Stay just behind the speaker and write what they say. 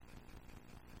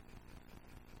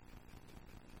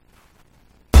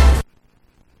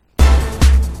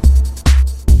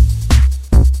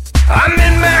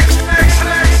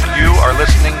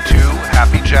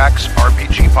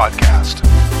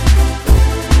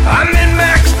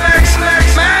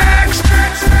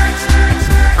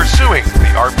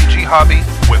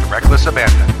Reckless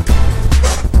Abandon.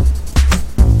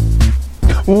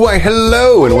 Why,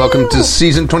 hello, and welcome to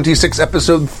Season 26,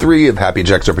 Episode 3 of Happy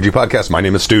Jack's RPG Podcast. My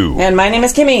name is Stu. And my name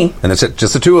is Kimmy. And it's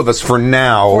just the two of us for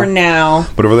now. For now.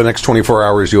 But over the next 24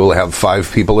 hours, you'll have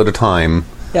 5 people at a time.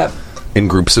 Yep. In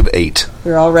groups of 8.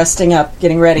 We're all resting up,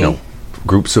 getting ready. No,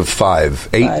 groups of 5.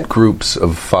 8 groups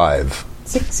of 5.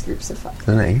 6 groups of 5.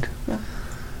 Then 8? Yeah.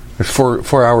 There's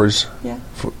 4 hours. Yeah.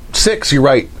 6, you're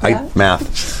right. Yeah.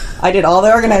 Math. I did all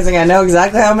the organizing. I know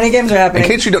exactly how many games are happening. In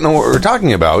case you don't know what we're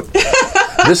talking about,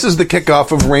 this is the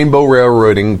kickoff of Rainbow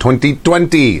Railroading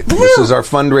 2020. Woo! This is our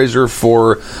fundraiser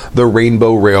for the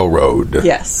Rainbow Railroad.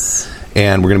 Yes.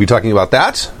 And we're going to be talking about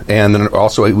that. And then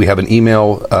also we have an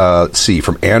email,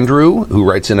 from Andrew, who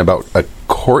writes in about a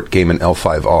court game in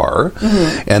L5R.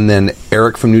 Mm-hmm. And then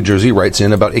Eric from New Jersey writes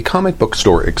in about a comic book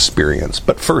store experience.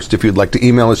 But first, if you'd like to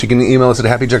email us, you can email us at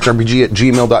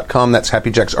happyjacksrpg@gmail.com. That's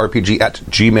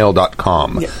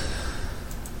happyjacksrpg@gmail.com. Yeah.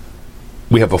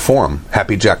 We have a forum,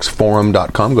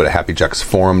 happyjacksforum.com. Go to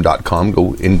happyjacksforum.com.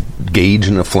 Go engage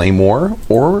in a flame war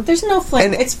or there's no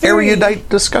flame. It's very erudite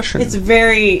discussion. It's a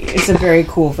very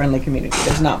cool, friendly community.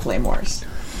 There's not flame wars.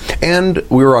 And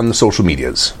we're on the social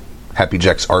medias,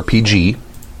 happyjacksrpg,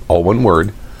 all one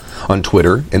word, on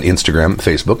Twitter and Instagram,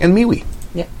 Facebook, and MeWe.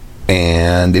 Yeah.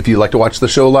 And if you'd like to watch the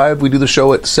show live, we do the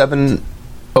show at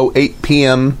 7:08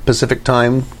 p.m. Pacific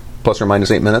time, plus or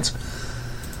minus 8 minutes.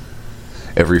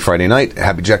 Every Friday night,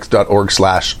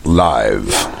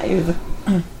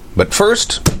 happyjacks.org/live. But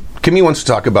first, Kimmy wants to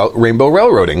talk about Rainbow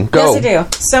Railroading. Go. Yes, I do.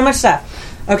 So much stuff.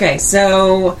 Okay,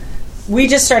 so we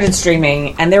just started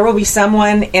streaming, and there will be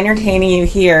someone entertaining you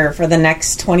here for the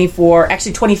next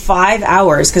 25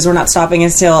 hours, because we're not stopping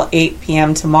until 8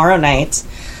 p.m. tomorrow night.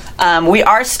 We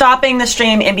are stopping the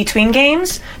stream in between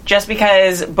games, just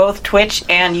because both Twitch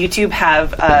and YouTube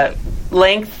have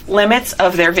length limits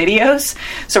of their videos.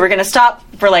 So we're going to stop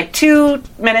for like 2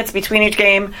 minutes between each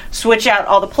game, switch out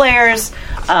all the players,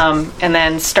 and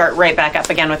then start right back up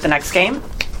again with the next game.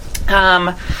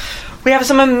 We have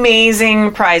some amazing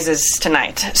prizes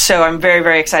tonight, so I'm very,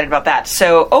 very excited about that.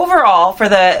 So overall, for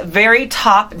the very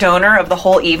top donor of the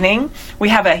whole evening, we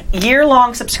have a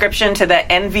year-long subscription to the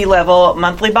Envy Level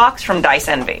monthly box from Dice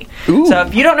Envy. Ooh. So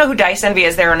if you don't know who Dice Envy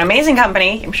is, they're an amazing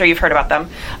company. I'm sure you've heard about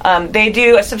them. They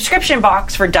do a subscription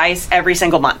box for Dice every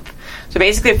single month. So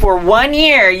basically, for 1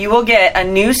 year, you will get a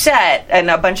new set and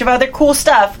a bunch of other cool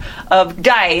stuff of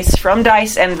dice from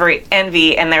Dice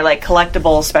Envy, and they're like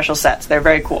collectible special sets. They're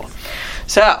very cool.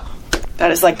 So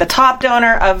that is like the top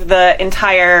donor of the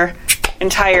entire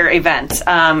event.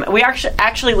 We are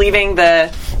actually leaving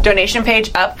the donation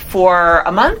page up for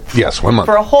a month. Yes, 1 month.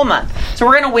 For a whole month. So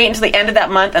we're going to wait until the end of that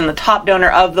month, and the top donor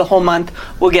of the whole month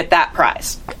will get that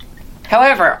prize.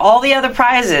 However, all the other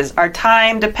prizes are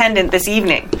time dependent this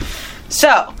evening.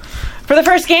 So, for the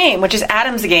first game, which is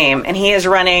Adam's game, and he is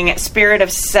running Spirit of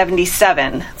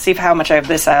 77. Let's see how much I have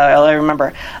this. I'll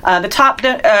remember. The top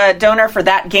donor for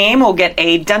that game will get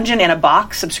a Dungeon in a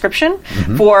Box subscription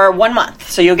for 1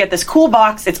 month. So you'll get this cool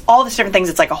box. It's all these different things.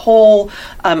 It's like a whole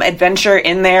adventure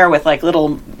in there with like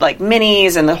little like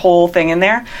minis and the whole thing in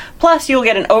there. Plus, you'll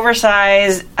get an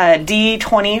oversized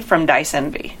D20 from Dice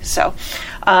Envy. So.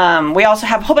 We also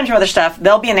have a whole bunch of other stuff.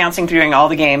 They'll be announcing during all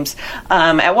the games.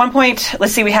 At one point,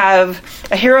 let's see, we have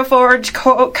a Hero Forge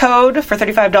code for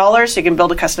 $35, so you can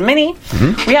build a custom mini.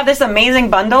 Mm-hmm. We have this amazing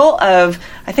bundle of,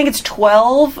 I think it's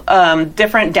 12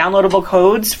 different downloadable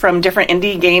codes from different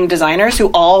indie game designers who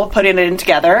all put it in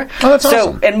together. Oh, that's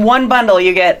awesome. So in one bundle,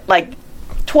 you get like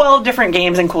 12 different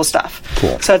games and cool stuff.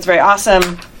 Cool. So it's very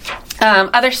awesome.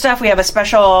 Other stuff, we have a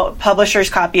special publisher's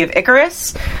copy of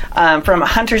Icarus from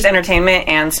Hunters Entertainment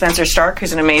and Spencer Stark,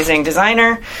 who's an amazing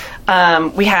designer.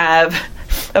 We have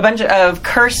a bunch of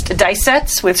cursed dice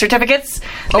sets with certificates.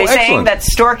 They saying that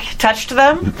Stork touched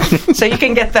them, so you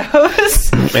can get those.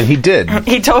 And he did.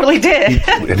 He totally did.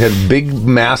 It had a big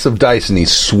mass of dice, and he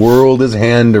swirled his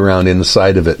hand around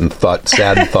inside of it and thought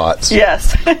sad thoughts.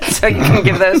 Yes. So you can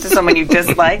give those to someone you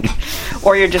dislike,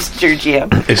 or you're just your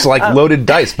GM. It's like loaded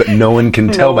dice, but no one can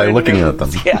tell by looking at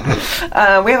them.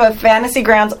 Yeah. We have a Fantasy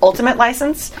Grounds Ultimate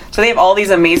license. So they have all these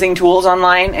amazing tools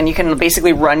online, and you can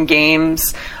basically run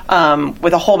games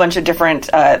with a whole bunch of different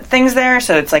things there.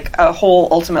 So it's like a whole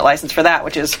Ultimate license for that,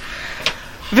 which is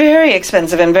very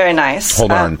expensive and very nice.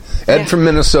 Hold on. Ed from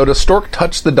Minnesota. Stork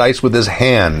touched the dice with his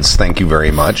hands. Thank you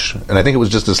very much. And I think it was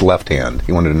just his left hand.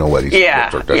 He wanted to know what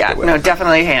Stork touched it with. No,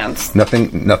 definitely hands.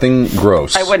 Nothing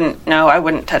gross. I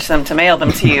wouldn't touch them to mail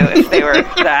them to you if they were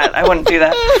that. I wouldn't do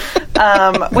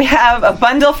that. We have a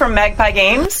bundle from Magpie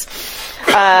Games.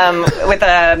 with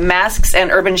Masks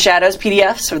and Urban Shadows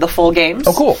PDFs for the full games.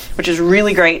 Oh, cool. Which is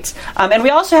really great. And we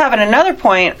also have, at another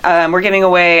point, we're giving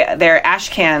away their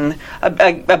Ashcan,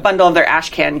 a bundle of their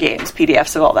Ashcan games,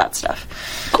 PDFs of all that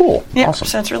stuff. Cool. Yeah, Awesome.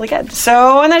 so it's really good.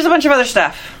 So, and there's a bunch of other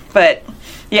stuff. But,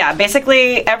 yeah,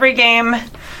 basically every game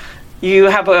you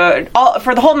have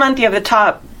for the whole month you have the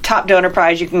top donor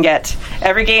prize you can get.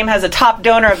 Every game has a top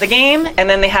donor of the game, and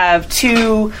then they have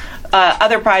 2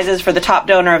 other prizes for the top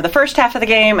donor of the first half of the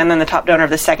game, and then the top donor of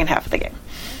the second half of the game.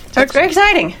 So it's very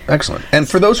exciting. Excellent. And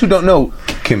for those who don't know,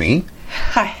 Kimmy,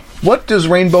 Hi. what does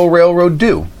Rainbow Railroad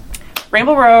do?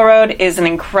 Rainbow Railroad is an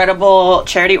incredible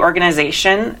charity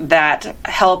organization that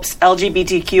helps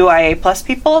LGBTQIA plus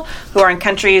people who are in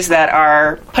countries that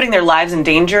are putting their lives in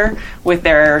danger with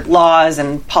their laws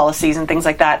and policies and things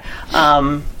like that.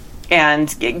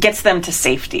 And it gets them to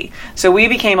safety. So we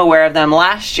became aware of them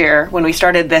last year when we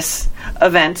started this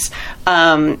event.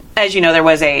 As you know, there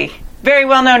was a very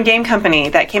well-known game company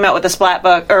that came out with a splat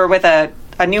book, or with a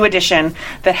new edition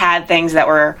that had things that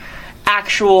were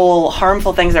actual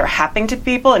harmful things that were happening to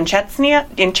people in Chechnya,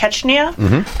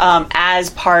 as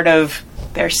part of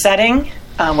their setting,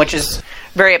 which is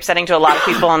very upsetting to a lot of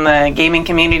people in the gaming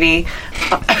community.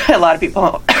 A lot of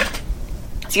people...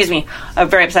 Excuse me,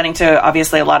 very upsetting to,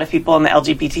 obviously, a lot of people in the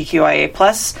LGBTQIA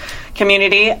plus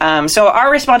community. So our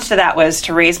response to that was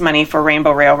to raise money for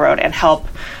Rainbow Railroad and help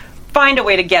find a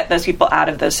way to get those people out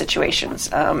of those situations.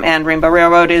 And Rainbow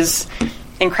Railroad is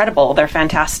incredible. They're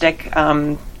fantastic.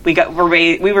 We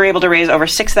were able to raise over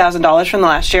 $6,000 from the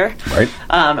last year. Right.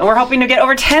 And we're hoping to get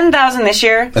over $10,000 this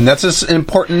year. And that's an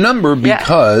important number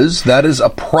because that is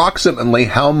approximately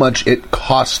how much it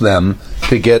costs them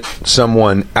to get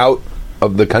someone out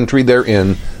of the country they're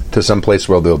in to some place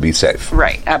where they'll be safe.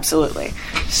 Right, absolutely.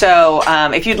 So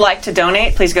if you'd like to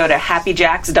donate, please go to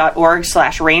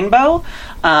happyjacks.org/rainbow.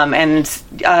 And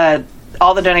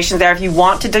all the donations there. If you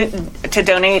want to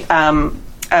donate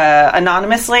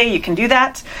anonymously, you can do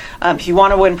that. If you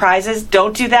want to win prizes,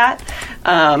 don't do that.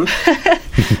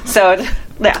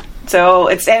 So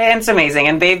it's amazing,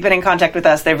 and they've been in contact with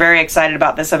us. They're very excited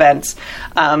about this event.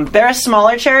 They're a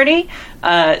smaller charity,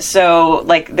 so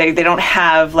they don't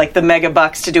have the mega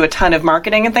bucks to do a ton of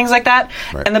marketing and things like that.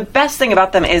 Right. And the best thing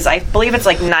about them is I believe it's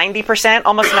 90%,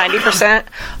 almost 90%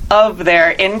 of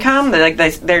their income.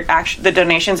 The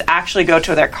donations actually go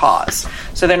to their cause,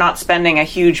 so they're not spending a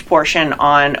huge portion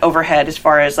on overhead as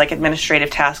far as administrative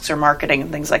tasks or marketing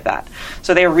and things like that.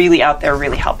 So they're really out there,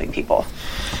 really helping people.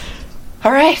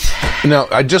 All right. Now,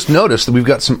 I just noticed that we've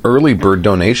got some early bird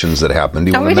donations that happened.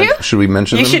 Do you want to should we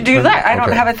mention them? You should do that. I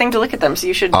don't have a thing to look at them, so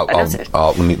you should announce it.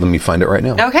 Let me find it right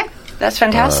now. Okay. That's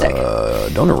fantastic.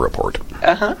 Donor report.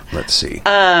 Uh-huh. Let's see.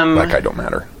 I don't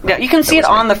matter. Yeah, you can see it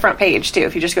on the front page, too.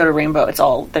 If you just go to Rainbow,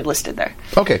 they're listed there.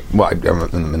 Okay. Well, I'm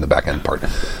in the back end part.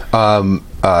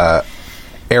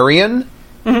 Arian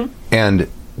and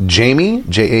Jamie,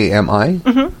 Jami.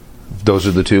 Mm-hmm. Those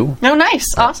are the 2. Oh, nice.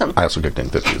 Awesome. I also kicked in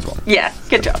 50 as well. Yeah,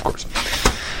 good job. Of course.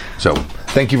 So,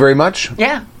 thank you very much.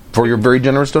 Yeah. For your very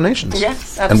generous donations.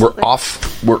 Yes, absolutely.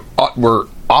 And we're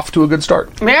off to a good start.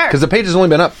 Yeah. Because the page has only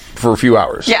been up for a few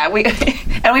hours. Yeah, and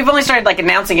we've only started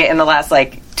announcing it in the last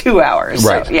 2 hours.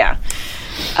 Right. So, yeah.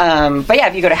 But yeah,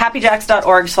 if you go to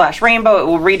happyjacks.org/rainbow, it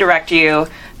will redirect you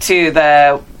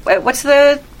to what's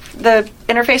the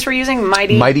interface we're using?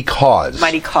 Mighty Cause.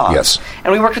 Mighty Cause. Yes.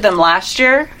 And we worked with them last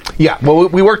year. Yeah. Well,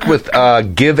 we worked with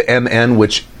GiveMN,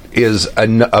 which is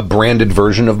a branded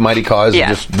version of Mighty Cause.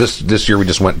 Yeah. This year we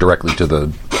just went directly to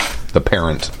the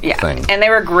parent thing. And they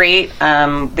were great.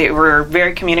 They were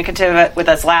very communicative with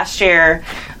us last year.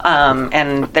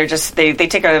 And they're they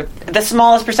take the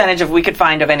smallest percentage we could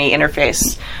find of any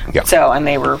interface. Yeah. So, and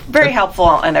they were very helpful,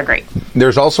 and they're great.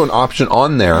 There's also an option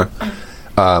on there.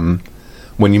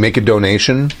 When you make a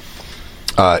donation,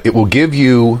 it will give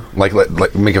you make a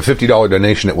 $50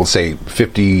 donation. It will say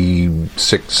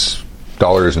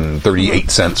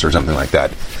 $56.38 or something like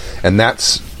that, and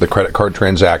that's the credit card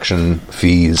transaction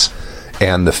fees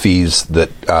and the fees that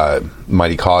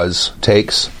Mighty Cause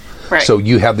takes. Right. So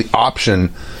you have the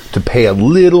option to pay a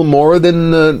little more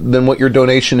than what your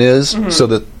donation is, so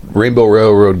that Rainbow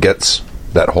Railroad gets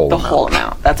that whole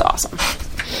amount. That's awesome.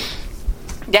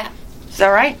 Yeah. Is that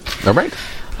right? All right.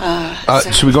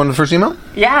 Should we go into the first email?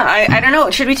 Yeah, I don't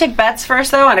know. Should we take bets first,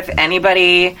 though? And if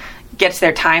anybody gets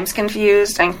their times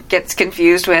confused and gets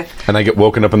confused with... And I get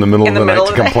woken up in the middle of the night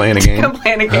to complain again.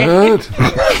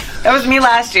 That was me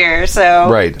last year, so...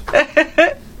 Right.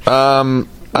 I'm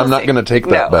not going to take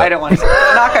that bet. I don't want to.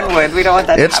 Knock on wood. We don't want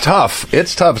that to happen. Tough.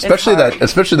 It's tough, especially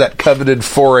that coveted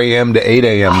 4 a.m. to 8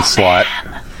 a.m. slot.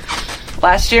 Man.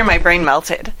 Last year, my brain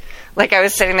melted. Like, I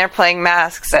was sitting there playing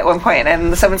Masks at one point,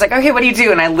 and someone's like, okay, what do you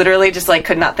do? And I literally just, like,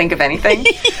 could not think of anything.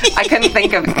 I couldn't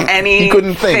think of anything. You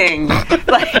couldn't think.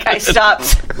 Like, I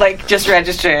stopped, like, just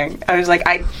registering. I was like,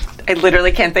 I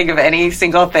literally can't think of any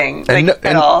single thing, like,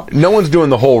 at all. No one's doing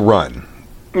the whole run.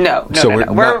 No.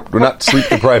 We're not sleep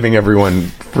depriving everyone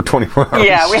for 24 hours.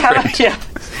 Yeah, we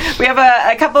have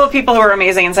a couple of people who are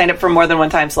amazing and signed up for more than one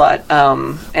time slot.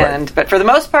 But for the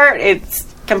most part, it's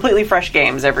completely fresh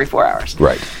games every 4 hours.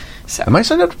 Right. So. Am I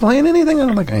signed up to playing anything? I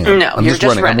don't think I am. No, I'm just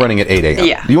running. I'm running at 8 a.m.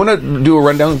 Yeah. Do you want to do a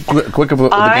rundown quick of the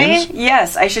games?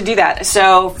 Yes, I should do that.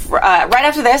 So right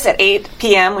after this, at 8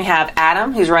 p.m., we have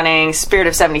Adam, who's running Spirit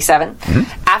of 77.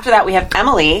 Mm-hmm. After that, we have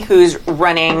Emily, who's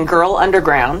running Girl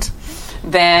Underground.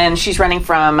 Then she's running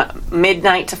from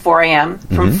midnight to 4 a.m.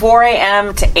 From 4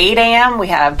 a.m. to 8 a.m., we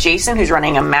have Jason, who's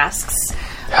running a Masks.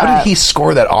 How did he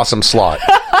score that awesome slot?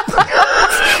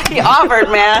 He offered,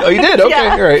 man. Oh, he did? Okay,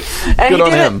 yeah. All right. And Good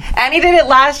on him. And he did it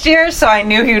last year, so I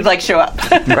knew he would, like, show up.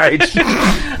 Right.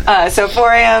 So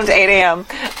 4 a.m. to 8 a.m.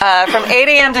 From 8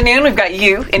 a.m. to noon, we've got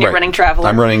you, and you're running Traveler.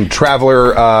 I'm running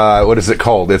Traveler. What is it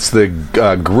called? It's the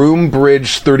Groom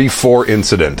Bridge 34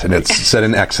 incident, and it's set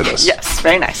in Exodus. Yes,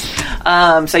 very nice.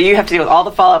 So you have to deal with all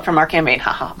the fallout from our campaign.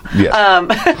 Haha.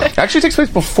 Yes. Actually, it takes place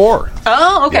before.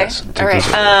 Oh, okay. Yes, all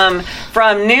right.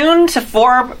 From noon to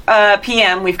 4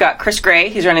 p.m., we've got Chris Gray.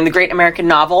 He's running the Great American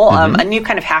Novel. A new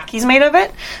kind of hack he's made of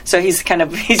it. So he's been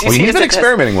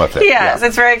experimenting with it. Yes,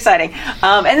 it's very exciting.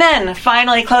 And then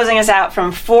finally closing us out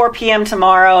from 4 p.m.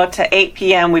 tomorrow to 8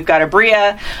 p.m., we've got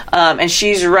Abria, and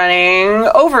she's running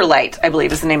Overlight, I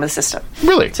believe is the name of the system.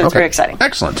 Really? So it's very exciting.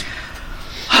 Excellent.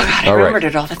 Oh, God, I remembered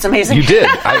it all. That's amazing. You did.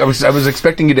 I was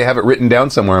expecting you to have it written down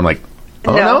somewhere. I'm like,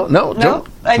 no. Don't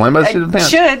climb by the seat of the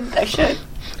pants. I should.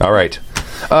 All right.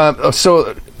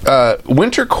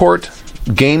 Winter Court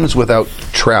Games Without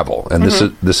Travel, and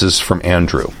this is from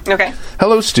Andrew. Okay.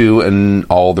 Hello, Stu, and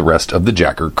all the rest of the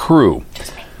Jacker crew.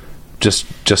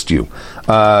 Just you.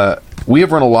 We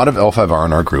have run a lot of L5R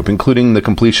in our group, including the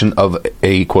completion of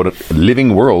a, quote,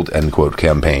 Living World, end quote,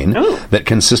 campaign that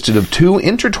consisted of 2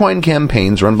 intertwined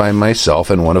campaigns run by myself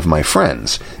and one of my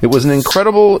friends. It was an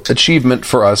incredible achievement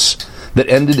for us that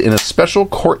ended in a special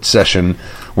court session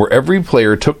where every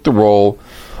player took the role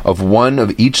of one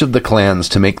of each of the clans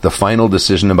to make the final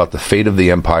decision about the fate of the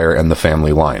empire and the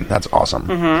family line. That's awesome.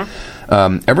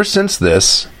 Ever since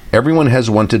this, everyone has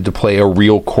wanted to play a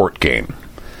real court game.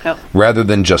 Rather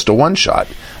than just a one-shot.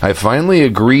 I finally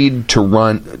agreed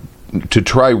to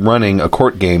try running a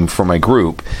court game for my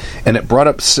group, and it brought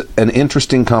up an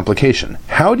interesting complication.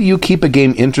 How do you keep a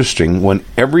game interesting when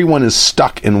everyone is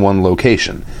stuck in one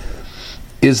location?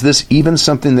 Is this even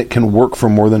something that can work for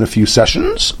more than a few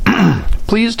sessions?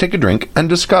 Please take a drink and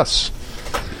discuss.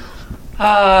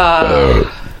 My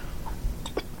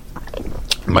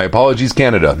apologies,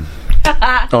 Canada.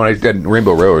 And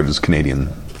Rainbow Railroad is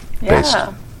Canadian-based.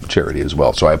 Charity as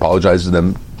well, so I apologize to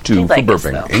them too for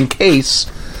burping in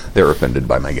case they're offended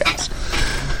by my gas.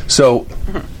 So,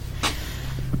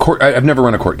 I've never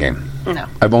run a court game. No,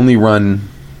 I've only run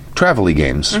travel-y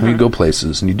games where you go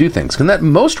places and you do things. Because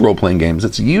most role-playing games,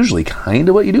 that's usually kind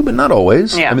of what you do, but not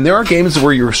always. Yeah. I mean, there are games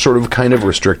where you're sort of kind of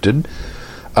restricted.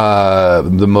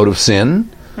 The Mode of Sin,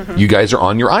 you guys are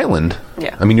on your island.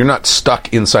 Yeah. I mean, you're not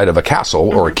stuck inside of a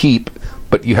castle or a keep,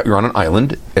 but you're on an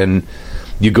island and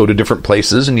you go to different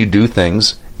places and you do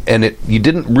things, and you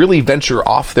didn't really venture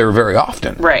off there very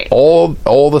often. Right.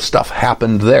 All the stuff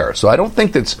happened there. So I don't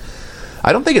think it's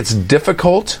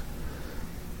difficult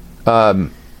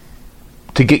to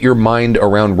get your mind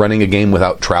around running a game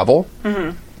without travel.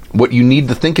 What you need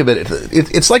to think of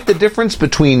it's like the difference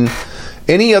between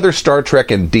any other Star Trek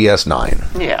and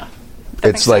DS9. Yeah.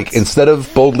 It's like instead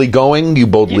of boldly going, you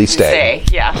boldly stay.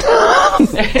 Yeah.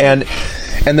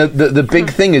 And the big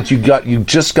thing is you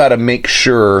just got to make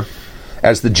sure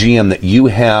as the GM that you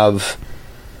have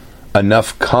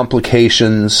enough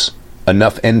complications,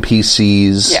 enough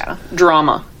NPCs. Yeah.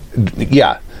 Drama.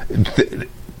 Yeah.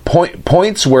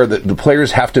 Points where the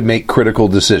players have to make critical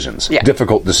decisions,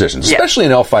 difficult decisions, especially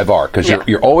in L5R, because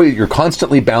you're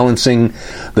constantly balancing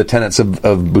the tenets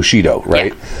of Bushido,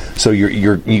 right? Yeah. So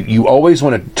you always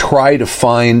want to try to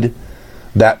find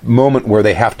that moment where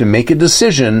they have to make a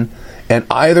decision, and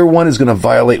either one is going to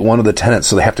violate one of the tenets,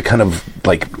 so they have to kind of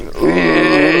like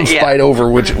fight over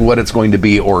what it's going to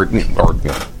be, or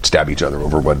stab each other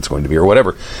over what it's going to be, or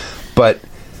whatever. But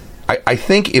I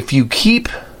think if you keep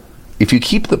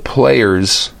the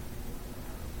players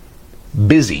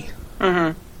busy,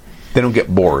 they don't get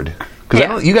bored.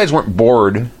 Because you guys weren't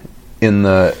bored in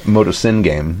the Motosin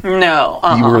game. No,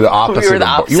 You were the opposite. We were the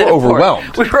opposite. You were of Port.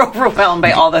 overwhelmed. We were overwhelmed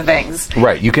by all the things.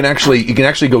 Right. You can actually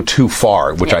go too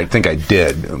far, which I think I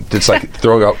did. It's like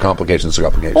throw out complications to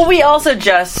complications. Well, we also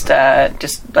just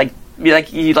like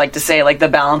you like to say, like the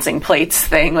balancing plates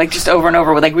thing, like just over and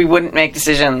over. Like we wouldn't make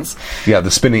decisions. Yeah, the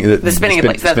spinning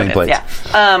plates. That's what it is,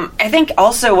 yeah. I think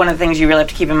also one of the things you really have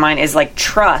to keep in mind is like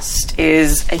trust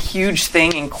is a huge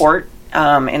thing in court.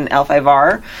 In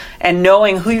L5R, and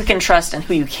knowing who you can trust and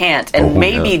who you can't, and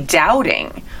maybe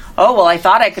doubting, oh, well, I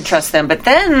thought I could trust them, but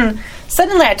then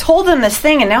suddenly I told them this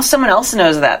thing, and now someone else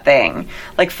knows that thing.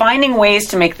 Like finding ways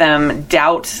to make them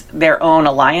doubt their own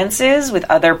alliances with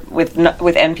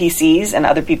NPCs and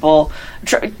other people.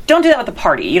 Don't do that with the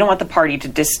party. You don't want the party to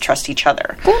distrust each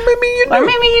other. Well, maybe you do. Or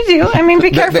maybe you do. I mean,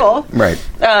 be careful. Right.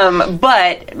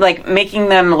 But like making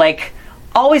them like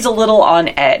always a little on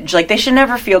edge. Like they should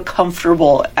never feel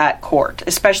comfortable at court,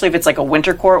 especially if it's like a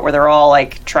winter court where they're all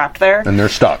like trapped there and they're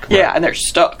stuck. Right? Yeah, and they're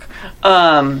stuck.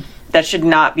 That should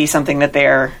not be something that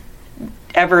they're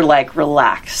ever like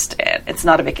relaxed in. It's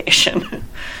not a vacation.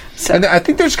 So. And I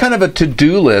think there's kind of a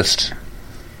to-do list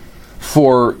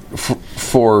for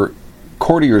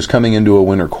courtiers coming into a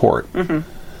winter court.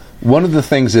 Mm-hmm. One of the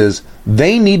things is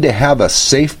they need to have a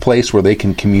safe place where they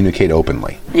can communicate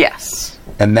openly. Yes.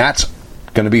 And that's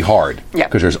going to be hard. Yeah.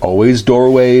 Because there's always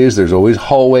doorways, there's always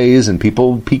hallways, and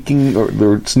people peeking or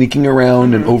they're sneaking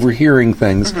around and overhearing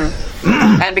things.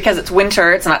 Mm-hmm. And because it's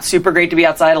winter, it's not super great to be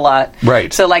outside a lot.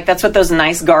 Right. So, like, that's what those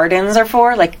nice gardens are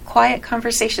for, like quiet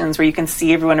conversations where you can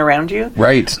see everyone around you.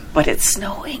 Right. But it's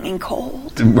snowing and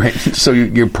cold. Right. So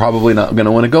you're probably not going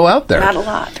to want to go out there. Not a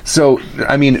lot. So,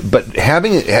 I mean, but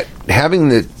having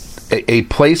a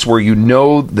place where you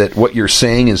know that what you're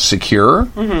saying is secure,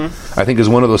 I think is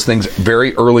one of those things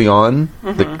very early on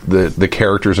the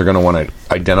characters are going to want to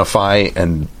identify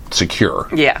and secure.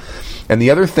 Yeah. And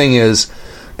the other thing is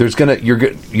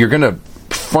you're gonna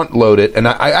front load it, and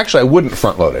I wouldn't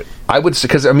front load it. I would,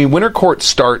 because I mean winter court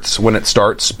starts when it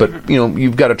starts, but you know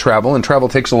you've got to travel, and travel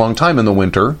takes a long time in the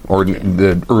winter or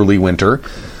the early winter.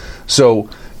 So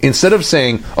instead of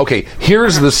saying, okay,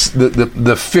 here's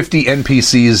the 50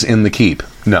 NPCs in the keep,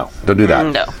 no, don't do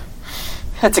that. No.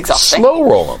 That's exhausting. Slow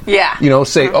roll them. Yeah. You know,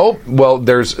 say, oh, well,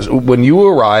 when you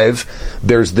arrive,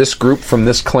 there's this group from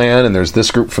this clan, and there's this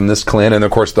group from this clan, and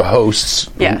of course the hosts,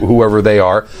 whoever they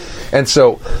are. And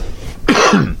so,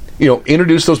 you know,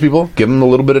 introduce those people, give them a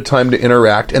little bit of time to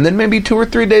interact, and then maybe 2 or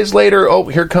 3 days later, oh,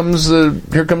 here comes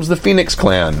the Phoenix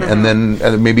clan, and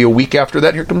then maybe a week after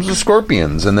that, here comes the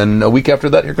Scorpions, and then a week after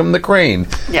that, here come the Crane.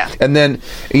 Yeah. And then,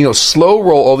 you know, slow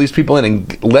roll all these people in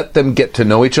and let them get to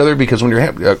know each other, because when you're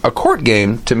having a court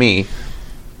game, to me,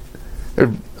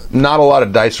 there's not a lot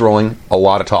of dice rolling, a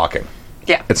lot of talking.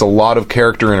 Yeah. It's a lot of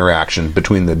character interaction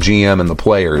between the GM and the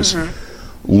players.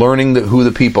 Learning who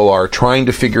the people are, trying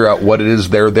to figure out what it is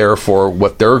they're there for,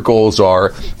 what their goals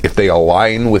are, if they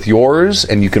align with yours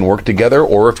and you can work together,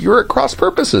 or if you're at cross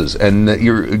purposes and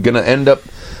you're going to end up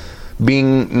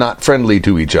being not friendly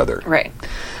to each other. Right.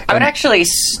 I would actually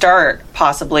start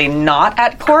possibly not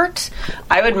at court.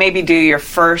 I would maybe do your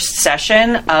first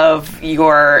session of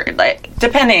your, like,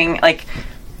 depending, like,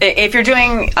 if you're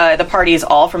doing the parties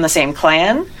all from the same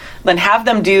clan, then have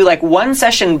them do like one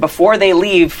session before they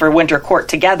leave for winter court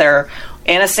together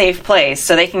in a safe place,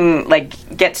 so they can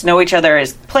like get to know each other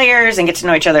as players and get to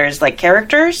know each other as like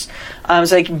characters, so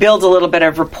they can build a little bit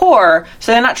of rapport,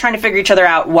 so they're not trying to figure each other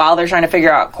out while they're trying to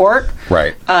figure out court.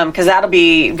 Right. Because that'll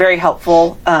be very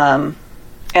helpful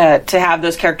to have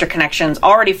those character connections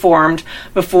already formed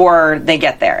before they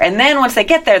get there. And then once they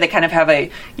get there, they kind of have a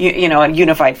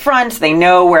unified front. They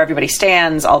know where everybody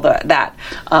stands, all that.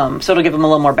 So it'll give them a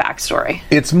little more backstory.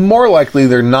 It's more likely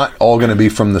they're not all going to be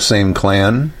from the same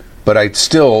clan, but I'd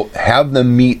still have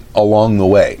them meet along the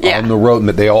way, on the road, and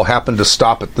that they all happen to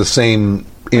stop at the same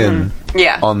inn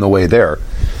on the way there.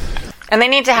 And they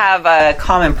need to have a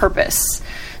common purpose.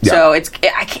 Yeah. So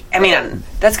I mean,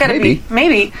 that's got to be,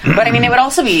 maybe, but I mean, it would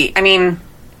also be, I mean,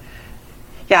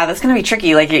 yeah, that's going to be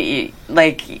tricky. Like,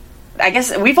 I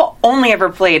guess we've only ever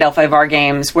played L5R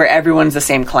games where everyone's the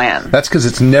same clan. That's because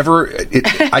it's never,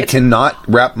 I cannot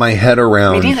wrap my head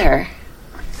around Me neither.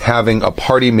 having a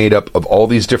party made up of all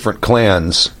these different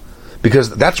clans,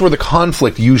 because that's where the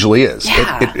conflict usually is.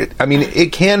 Yeah. I mean,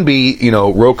 it can be, you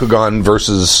know, Rokugan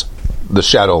versus the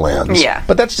Shadowlands. Yeah.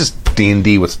 But that's just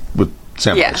D&D with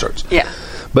samurai swords. Yeah.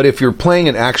 But if you're playing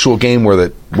an actual game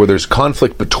where there's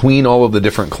conflict between all of the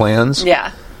different clans,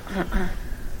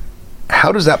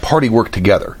 how does that party work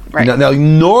together? Right. Now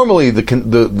normally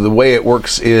the way it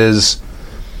works is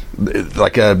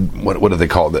like a what do they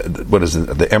call it? What is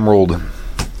it? The Emerald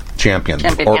champion,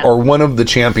 yeah. or one of the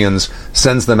champions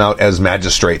sends them out as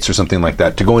magistrates or something like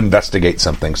that to go investigate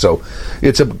something. So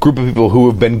it's a group of people who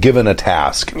have been given a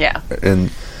task. Yeah.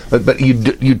 But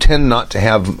you tend not to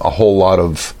have a whole lot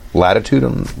of latitude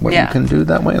on what you can do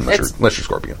that way unless you're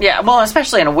Scorpion. Yeah, well,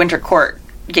 especially in a winter court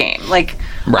game. Like,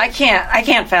 right. I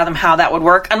can't fathom how that would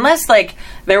work unless, like,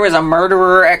 there was a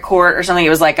murderer at court or something. It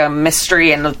was like a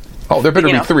mystery and... there better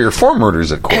be 3 or 4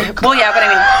 murders at court. Well, yeah, but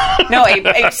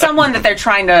I mean, someone that they're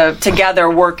trying to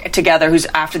work together who's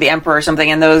after the emperor or something,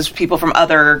 and those people from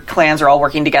other clans are all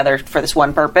working together for this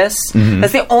one purpose. Mm-hmm.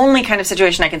 That's the only kind of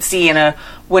situation I can see in a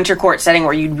winter court setting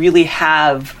where you'd really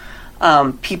have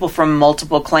people from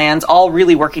multiple clans all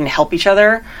really working to help each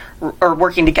other or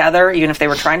working together, even if they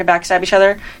were trying to backstab each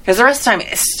other. Because the rest of the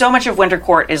time, so much of winter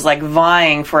court is like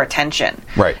vying for attention.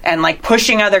 Right. And like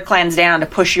pushing other clans down to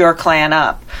push your clan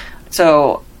up.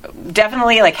 So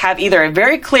definitely like have either a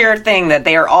very clear thing that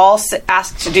they are all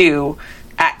asked to do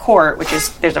at court, which is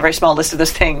there's a very small list of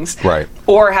those things, right?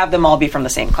 Or have them all be from the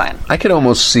same clan. I could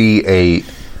almost see a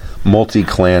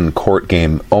multi-clan court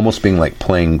game almost being like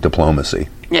playing diplomacy.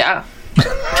 Yeah,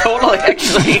 totally.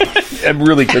 Actually, it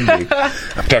really could be.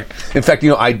 In fact,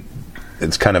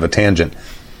 it's kind of a tangent.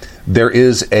 There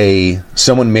is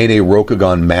someone made a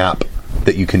Rokugan map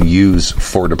that you can use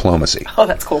for diplomacy. Oh,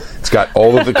 that's cool. It's got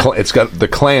all of it's got the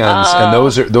clans, and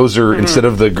those are mm-hmm. instead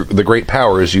of the great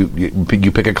powers, you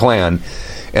pick a clan,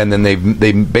 and then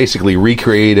they basically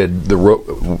recreated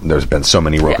there's been so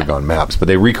many Rokugan maps, but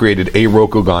they recreated a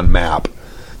Rokugan map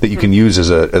that you can use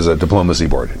as a diplomacy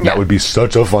board. Yeah. That would be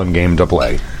such a fun game to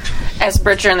play. As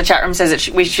Britcher in the chat room says,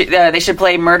 they should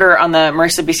play Murder on the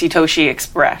Murasabisi Toshi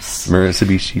Express.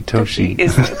 Murasabisi Toshi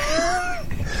is.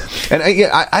 And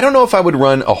I don't know if I would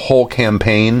run a whole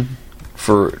campaign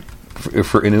for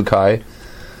Inukai.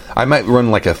 I might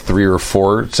run like a 3 or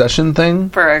 4 session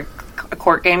thing for a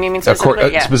court game. You mean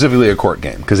specifically? Specifically a court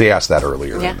game, because they asked that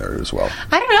earlier in there as well.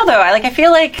 I don't know though. I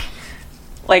feel like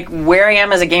where I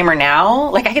am as a gamer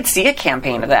now, I could see a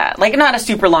campaign of that. Not a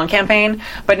super long campaign,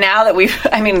 but now that we've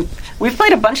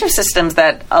played a bunch of systems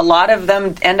that a lot of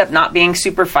them end up not being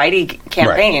super fighty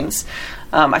campaigns. Right.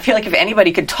 I feel like if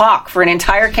anybody could talk for an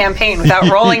entire campaign without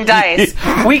rolling dice,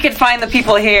 we could find the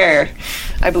people here.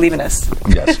 I believe in us.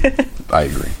 Yes, I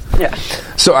agree. Yeah.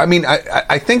 So, I mean,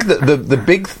 I think that the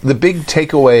big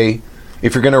takeaway,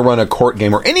 if you're going to run a court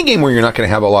game or any game where you're not going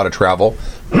to have a lot of travel,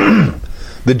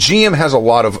 the GM has a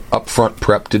lot of upfront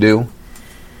prep to do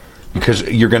because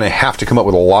you're going to have to come up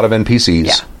with a lot of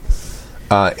NPCs.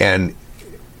 Yeah.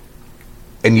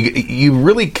 And you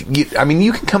really,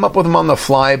 you can come up with them on the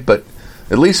fly, but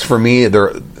at least for me,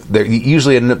 they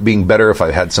usually end up being better if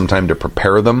I had some time to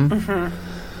prepare them. Mm-hmm.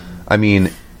 I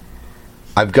mean,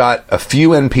 I've got a few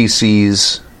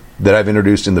NPCs that I've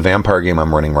introduced in the vampire game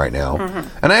I'm running right now, mm-hmm.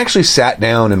 and I actually sat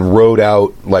down and wrote out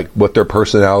what their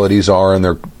personalities are and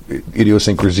their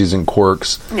idiosyncrasies and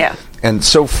quirks. Yeah. And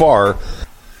so far,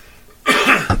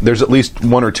 there's at least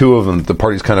 1 or 2 of them that the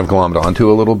party's kind of glommed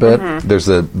onto a little bit. Mm-hmm. There's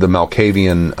the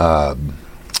Malkavian.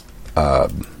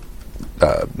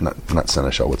 Not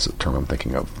Seneschal. What's the term I'm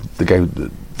thinking of? The guy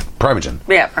Primogen.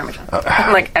 Yeah, Primogen.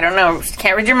 I'm I don't know.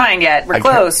 Can't read your mind yet. We're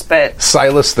close, but...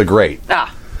 Silas the Great.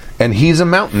 And he's a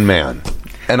mountain man.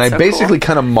 And I basically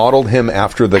kind of modeled him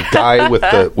after the guy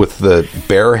with the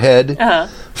bear head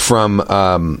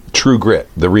from True Grit,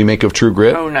 the remake of True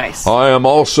Grit. Oh, nice. I am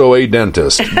also a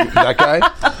dentist. That guy?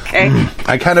 Okay.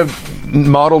 I kind of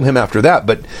modeled him after that.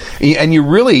 And you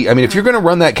really, if you're going to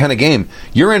run that kind of game,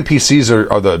 your NPCs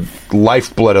are the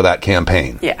lifeblood of that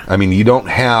campaign. Yeah. You don't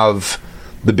have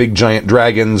the big giant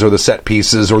dragons or the set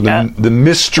pieces or the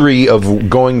mystery of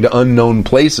going to unknown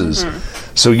places. Mm-hmm.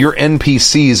 So your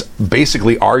NPCs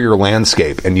basically are your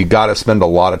landscape, and you got to spend a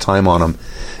lot of time on them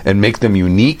and make them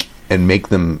unique and make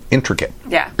them intricate.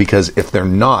 Yeah. Because if they're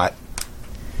not,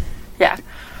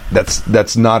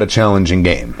 that's not a challenging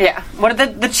game. Yeah.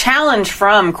 The challenge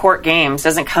from court games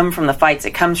doesn't come from the fights.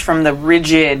 It comes from the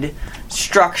rigid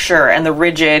structure and the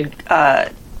rigid,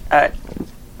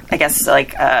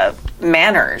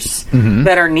 manners mm-hmm.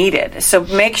 that are needed. So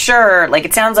make sure,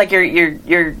 it sounds like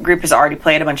your group has already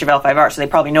played a bunch of L5R, so they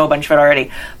probably know a bunch of it already.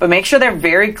 But make sure they're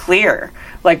very clear,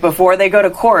 before they go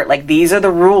to court, these are the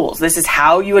rules. This is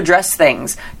how you address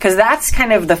things. Because that's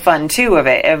kind of the fun, too, of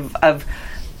it, of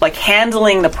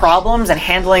handling the problems and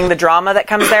handling the drama that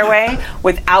comes their way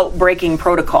without breaking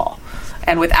protocol.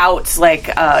 And without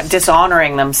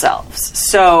dishonoring themselves.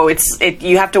 So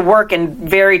you have to work in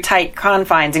very tight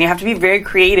confines, and you have to be very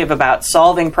creative about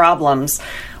solving problems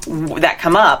that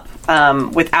come up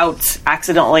without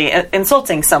accidentally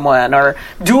insulting someone or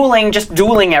dueling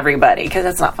everybody, because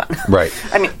that's not fun. Right.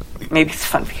 maybe it's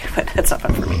fun for you, but it's not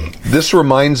fun for me. This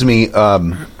reminds me,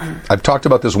 I've talked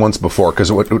about this once before, because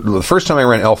the first time I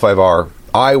ran L5R,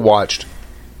 I watched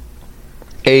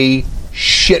a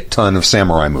shit ton of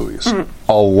samurai movies.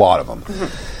 A lot of them.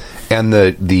 And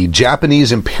the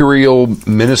Japanese Imperial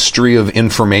Ministry of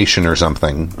Information or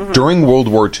something, during World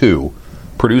War II,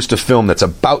 produced a film that's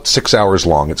about 6 hours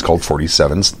long. It's called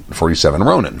 47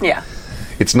 Ronin. Yeah.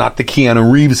 It's not the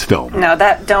Keanu Reeves film. No,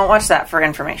 don't watch that for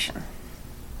information.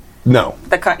 No.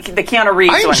 The Keanu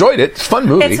Reeves I enjoyed it. It's a fun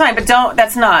movie. It's fine, but don't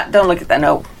look at that.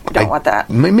 No, don't want that.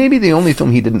 Maybe the only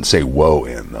film he didn't say whoa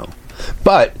in, though.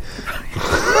 But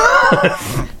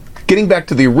getting back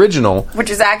to the original, which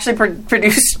is actually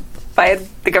produced by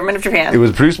the government of Japan. It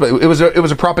was produced by it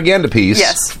was a propaganda piece,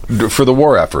 yes, for the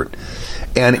war effort.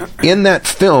 And in that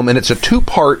film, and it's a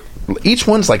 2-part, each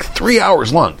one's like 3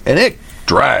 hours long, and it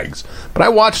drags. But I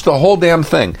watched the whole damn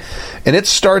thing, and it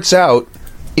starts out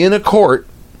in a court,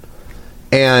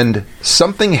 and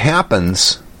something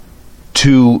happens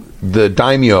to the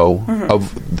daimyo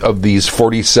of these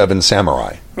 47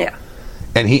 samurai. Yeah.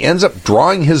 And he ends up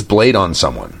drawing his blade on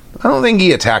someone. I don't think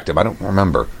he attacked him. I don't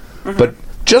remember. But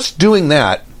just doing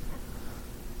that,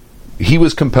 he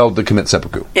was compelled to commit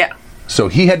seppuku. Yeah. So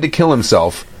he had to kill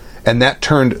himself, and that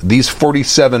turned these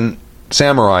 47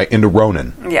 samurai into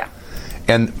Ronin. Yeah.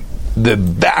 And the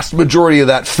vast majority of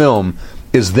that film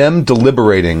is them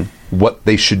deliberating what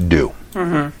they should do.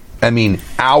 I mean,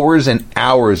 hours and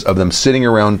hours of them sitting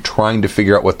around trying to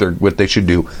figure out what they should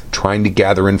do, trying to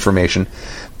gather information.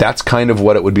 That's kind of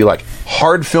what it would be like.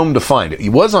 Hard film to find. It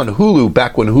was on Hulu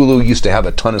back when Hulu used to have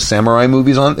a ton of samurai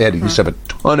movies on it. They used to have a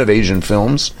ton of Asian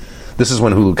films. This is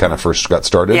when Hulu kind of first got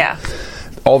started. Yeah.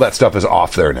 All that stuff is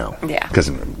off there now. Yeah. Because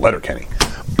of Letterkenny.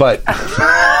 But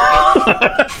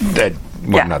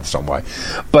not some why.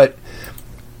 But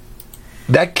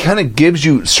that kind of gives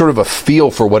you sort of a feel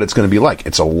for what it's going to be like.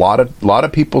 It's a lot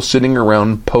of people sitting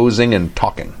around posing and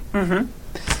talking.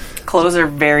 Clothes are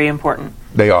very important.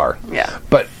 They are. Yeah.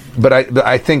 But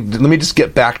I think, let me just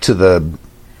get back to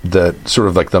the sort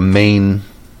of like my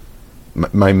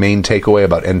main takeaway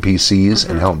about NPCs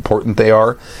and how important they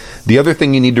are. The other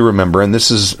thing you need to remember, and this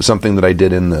is something that I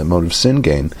did in the Mode of Sin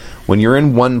game, when you're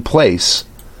in one place,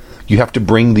 you have to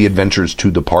bring the adventures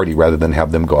to the party rather than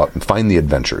have them go out and find the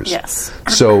adventures. Yes.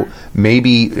 So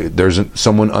maybe there's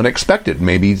someone unexpected.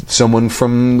 Maybe someone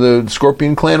from the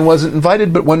Scorpion Clan wasn't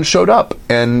invited, but one showed up.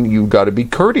 And you've got to be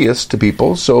courteous to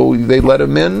people, so they let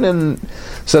him in, and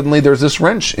suddenly there's this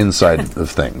wrench inside of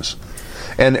things.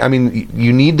 And, I mean,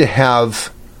 you need to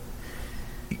have...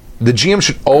 The GM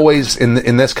should always, in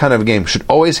this kind of a game, should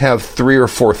always have 3 or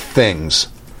 4 things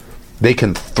they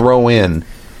can throw in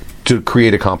to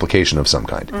create a complication of some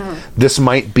kind. This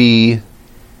might be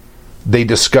they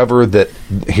discover that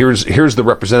here's the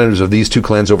representatives of these 2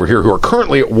 clans over here who are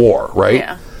currently at war, right?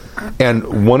 Yeah.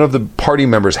 And one of the party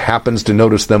members happens to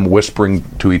notice them whispering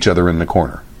to each other in the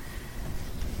corner.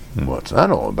 What's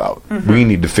that all about? We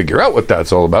need to figure out what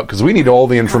that's all about, because we need all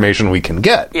the information we can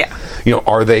get. Yeah.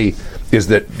 Is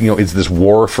this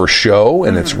war for show,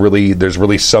 and there's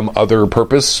really some other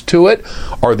purpose to it?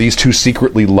 Are these 2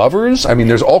 secretly lovers? I mean,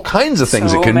 there's all kinds of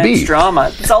things it can be.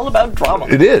 Drama. It's all about drama.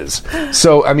 It is.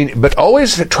 So, I mean, but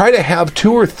always try to have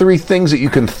 2 or 3 things that you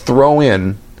can throw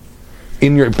in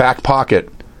your back pocket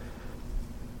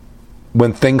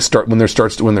when there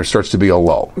starts to be a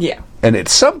lull. Yeah. And at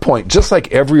some point, just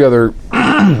like every other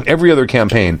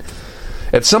campaign,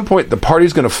 at some point the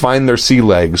party's going to find their sea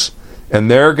legs, and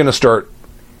they're going to start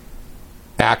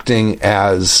acting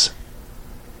as...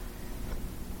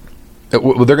 they're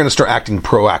going to start acting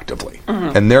proactively.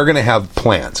 And they're going to have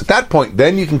plans. At that point,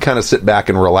 then you can kind of sit back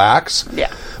and relax.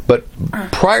 Yeah. But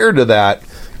prior to that,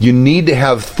 you need to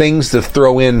have things to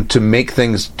throw in to make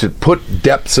things, to put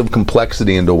depths of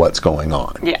complexity into what's going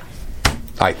on. Yeah.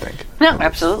 I think. No,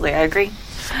 absolutely. I agree.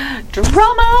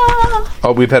 Drama!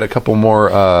 Oh, we've had a couple more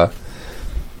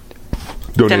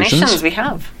donations. We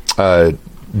have.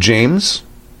 James,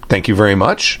 thank you very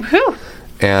much. Woohoo!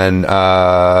 And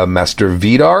Master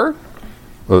Vidar.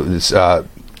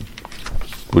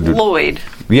 Lloyd.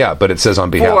 Yeah, but it says on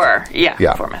behalf.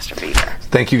 For Master Vidar.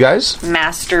 Thank you, guys.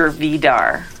 Master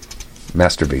Vidar.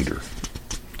 Master Vader.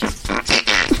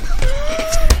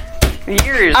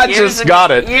 Years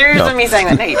got it. Years of me saying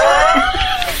that. No, you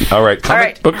don't. All right,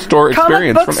 comic book store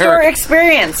experience Comic book from Eric. store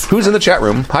experience. Who's in the chat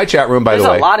room? Hi, chat room, by the way.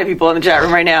 There's a lot of people in the chat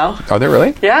room right now. Are there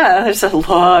really? Yeah, there's a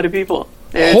lot of people.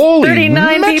 There's Holy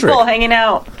 39 metric. people hanging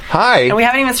out. Hi. And we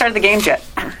haven't even started the games yet.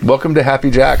 Welcome to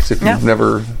Happy Jacks if you've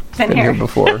never been here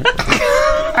before.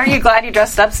 Aren't you glad you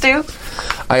dressed up, Stu?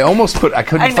 I almost I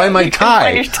couldn't find my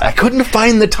tie. I couldn't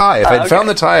find the tie. If I'd found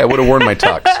the tie, I would have worn my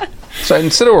tux. So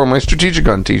instead of wearing my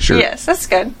Strategicon t-shirt, Yes, that's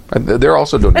good. they're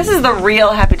also donating. This is the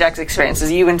real Happy Jacks experience,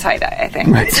 is you and tie-dye, I think.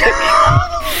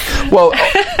 Well,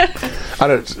 I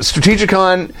don't,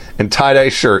 Strategicon and tie-dye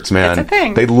shirts, man. It's a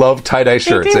thing. They love tie-dye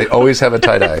shirts. do. They always have a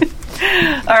tie-dye.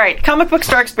 All right, comic book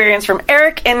store experience from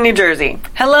Eric in New Jersey.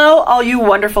 Hello, all you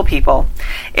wonderful people.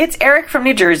 It's Eric from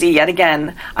New Jersey yet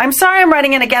again. I'm sorry I'm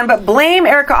writing in again, but blame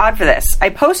Erica Odd for this. I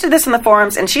posted this in the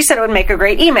forums, and she said it would make a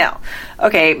great email.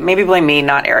 Okay, maybe blame me,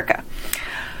 not Erica.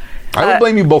 I would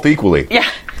blame you both equally. Yeah.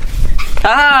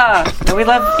 No, we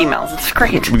love emails. It's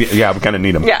great. Yeah, we kind of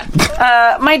need them. Yeah.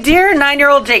 My dear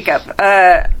 9-year-old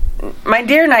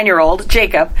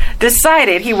Jacob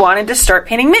decided he wanted to start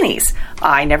painting minis.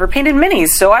 I never painted minis,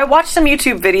 so I watched some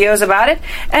YouTube videos about it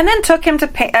and then took him to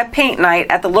a paint night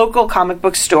at the local comic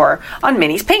book store on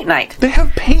Minis Paint Night. They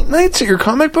have paint nights at your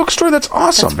comic book store? That's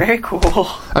awesome. That's very cool.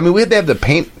 I mean, they have the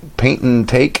paint and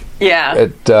take Yeah.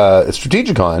 at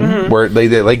Strategicon, where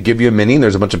they like give you a mini and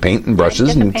there's a bunch of paint and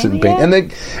brushes get and the some paint,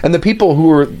 paint. yeah. And the people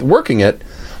who are working it,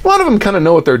 a lot of them kind of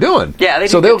know what they're doing. Yeah, they do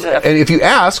so good they'll stuff. and if you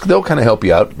ask, they'll kind of help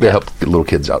you out. They help the little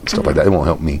kids out and stuff like that. It won't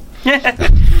help me.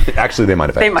 Actually, they might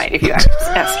have. They might if you ask.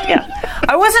 Yeah.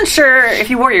 I wasn't sure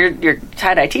if you wore your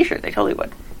tie-dye t-shirt. They totally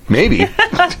would. Maybe.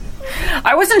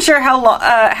 I wasn't sure how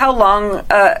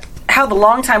the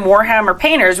longtime Warhammer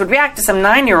painters would react to some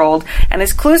 9-year-old and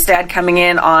his Clues dad coming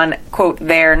in on, quote,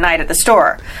 their night at the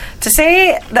store. To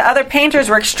say the other painters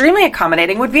were extremely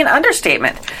accommodating would be an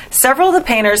understatement. Several of the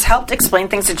painters helped explain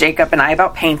things to Jacob and I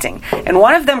about painting, and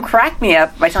one of them cracked me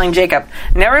up by telling Jacob,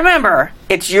 now remember,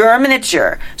 it's your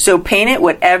miniature, so paint it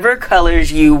whatever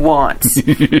colors you want.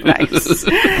 Nice.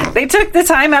 They took the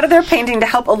time out of their painting to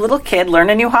help a little kid learn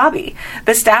a new hobby.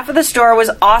 The staff of the store was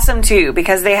awesome too,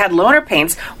 because they had loaner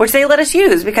paints, which they let us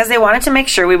use because they wanted to make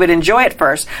sure we would enjoy it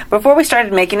first before we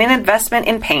started making an investment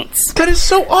in paints. That is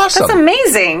so awesome. That's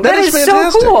amazing. That is so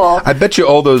fantastic. cool. I bet you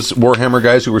all those Warhammer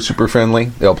guys who were super friendly,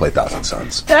 they all play Thousand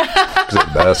Suns. 'Cause they're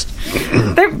the best.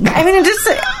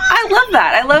 I love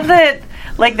that. I love that.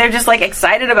 Like, they're just like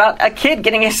excited about a kid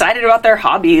getting excited about their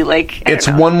hobby. Like, It's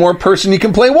one more person you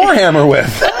can play Warhammer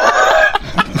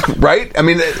with. Right? I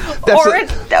mean, that's the whole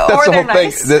thing.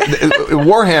 nice.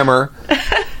 Warhammer,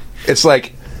 it's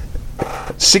like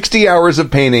 60 hours of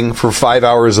painting for 5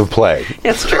 hours of play.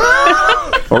 It's true.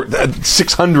 Or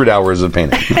 600 hours of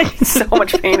painting. So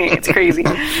much painting. It's crazy.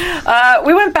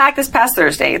 We went back this past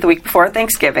Thursday, the week before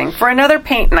Thanksgiving, for another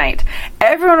paint night.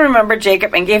 Everyone remembered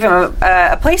Jacob and gave him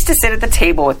a place to sit at the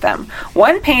table with them.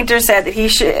 One painter said that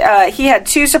he had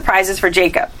 2 surprises for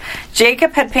Jacob.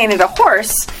 Jacob had painted a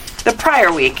horse the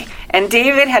prior week, and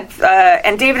David had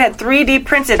 3D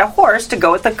printed a horse to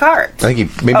go with the cart. I think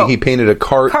he painted a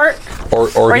cart,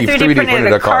 or he 3D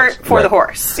printed a cart for the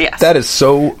horse. Yes, that is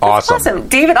so awesome. Awesome.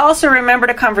 David also remembered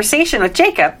a conversation with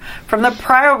Jacob from the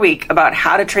prior week about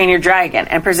how to train your dragon,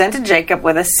 and presented Jacob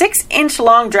with a 6-inch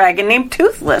long dragon named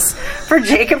Toothless for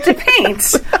Jacob to paint.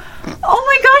 Oh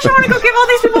my gosh, I want to go give all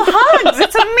these people hugs.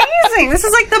 It's amazing. This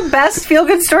is like the best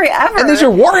feel-good story ever. And these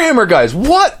are Warhammer guys.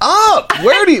 What up?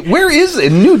 Where is it?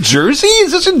 In New Jersey?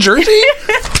 Is this in Jersey?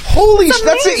 Holy shit,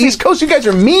 that's the East Coast. You guys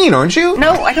are mean, aren't you?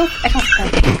 No, I don't.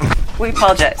 We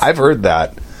apologize. I've heard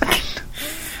that.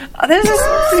 This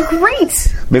is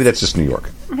great. Maybe that's just New York.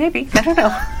 Maybe. I don't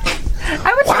know.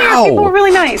 I went to New Wow. York. People were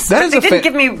really nice. That is they didn't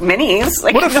give me minis.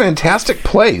 Like, what a fantastic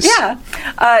place. Yeah.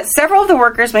 Several of the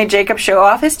workers made Jacob show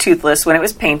off his Toothless when it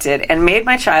was painted and made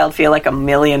my child feel like $1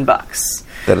 million.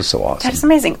 That is so awesome. That's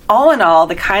amazing. All in all,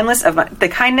 the kindness of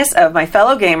my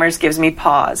fellow gamers gives me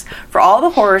pause. For all the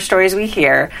horror stories we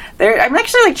hear, I'm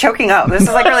actually like choking up. This is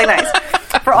like really nice.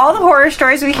 For all the horror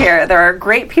stories we hear, there are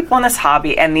great people in this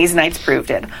hobby, and these nights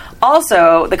proved it.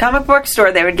 Also, the comic book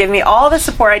store, they would give me all the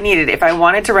support I needed if I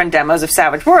wanted to run demos of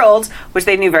Savage Worlds, which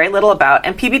they knew very little about,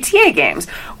 and PBTA games,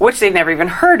 which they've never even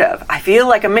heard of. I feel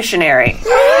like a missionary.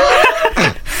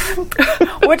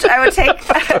 which I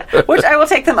will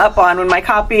take them up on when my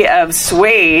copy of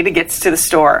Suede gets to the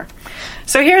store.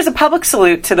 So here's a public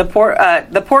salute to the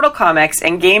Portal Comics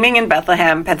and Gaming in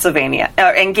Bethlehem, Pennsylvania.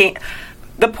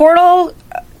 The Portal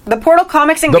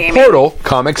Comics and Gaming. The Portal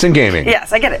Comics and Gaming.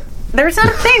 Yes, I get it. There's not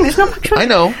a thing. There's no punctuation. I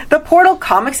know. The Portal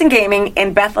Comics and Gaming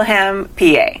in Bethlehem,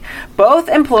 PA. Both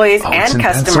employees and it's in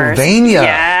customers. Pennsylvania.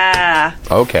 Yeah.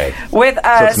 Okay. With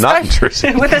it's not in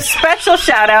Jersey. with a special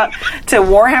shout out to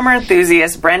Warhammer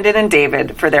enthusiasts Brendan and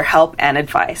David for their help and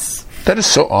advice. That is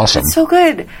so awesome. So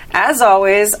good. As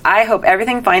always, I hope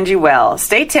everything finds you well.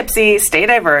 Stay tipsy, stay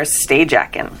diverse, stay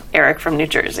jackin'. Eric from New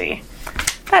Jersey.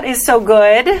 That is so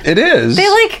good. It is. They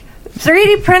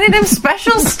 3D printed him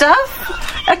special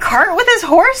stuff. a cart with his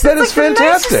horse. That That's is like the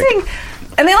nicest fantastic. thing.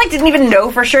 And they didn't even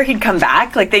know for sure he'd come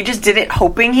back. Like they just did it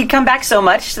hoping he'd come back so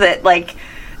much that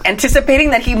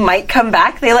anticipating that he might come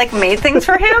back, they made things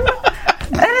for him.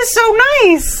 That is so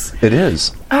nice. It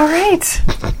is. All right.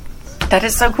 That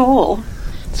is so cool.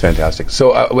 It's fantastic.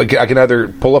 So I can either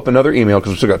pull up another email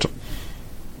because we've still got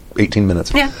 18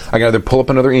 minutes. Yeah. I can either pull up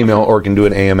another email or I can do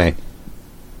an AMA.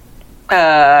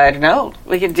 I don't know.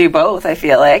 We can do both, I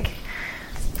feel like.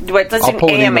 Let's do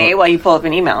an AMA while you pull up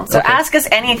an email. So ask us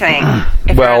anything.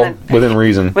 Well, within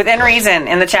reason. Within reason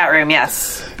in the chat room,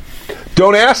 yes.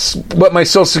 Don't ask what my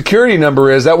social security number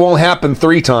is. That won't happen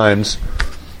 3 times.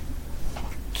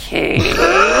 Okay.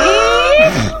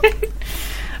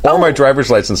 Or my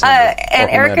driver's license number. And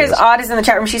Erica's Odd is in the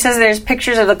chat room. She says there's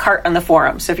pictures of the cart on the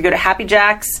forum. So if you go to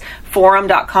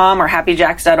happyjacksforum.com or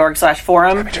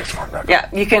happyjacks.org/forum. Yeah,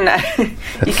 you can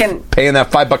paying that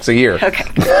 $5 a year. Okay.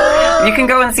 You can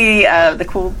go and see the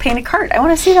cool painted cart. I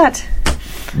want to see that.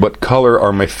 What color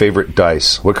are my favorite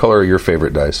dice? What color are your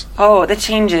favorite dice? Oh, the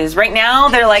changes. Right now,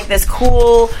 they're like this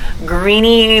cool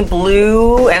greeny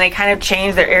blue, and they kind of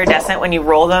change. They're iridescent when you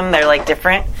roll them. They're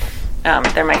different.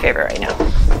 They're my favorite right now.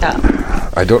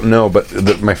 I don't know, but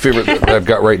my favorite that I've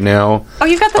got right now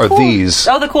you've got the these.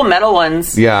 Oh, the cool metal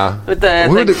ones. Yeah. With the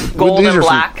gold and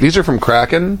black. These are from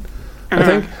Kraken, I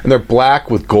think. And they're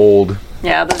black with gold.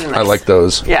 Yeah, those are nice. I like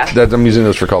those. Yeah. I'm using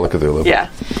those for Call of Cthulhu. Yeah.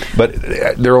 But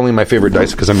they're only my favorite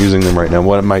dice because I'm using them right now.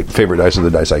 One of my favorite dice are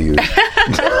the dice I use.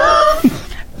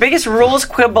 Biggest rules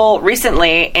quibble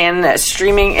recently in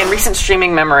recent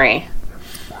streaming memory.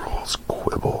 Rules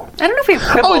quibble. I don't know if we have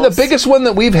quibbles. Oh, and the biggest one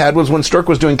that we've had was when Stork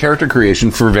was doing character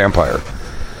creation for Vampire.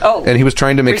 Oh. And he was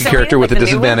trying to make a character with a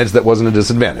disadvantage that wasn't a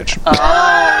disadvantage. Oh.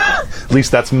 At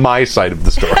least that's my side of the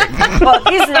story. Well,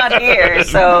 he's not here,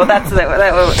 so that's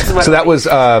what. So that was.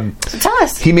 Tell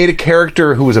us. He made a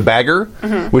character who was a bagger,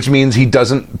 which means he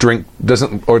doesn't drink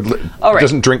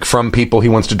from people. He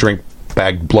wants to drink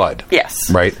bagged blood.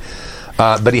 Yes. Right.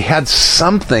 But he had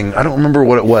something. I don't remember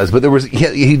what it was, but there was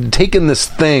he'd taken this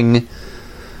thing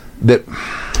that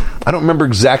I don't remember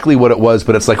exactly what it was,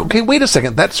 but it's like, okay, wait a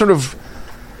second, that sort of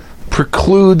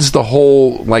precludes the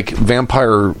whole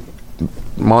vampire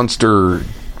monster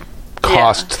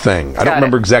cost thing. I don't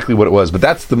remember exactly what it was, but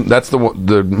that's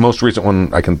the most recent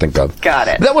one I can think of. Got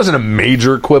it. That wasn't a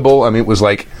major quibble. I mean, it was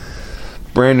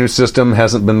brand new system,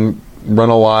 hasn't been run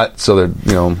a lot, so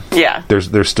that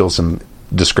there's still some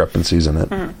discrepancies in it.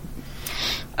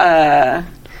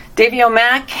 Davey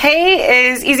O'Mac, hey,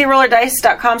 is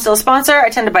EasyRollerDice.com still a sponsor? I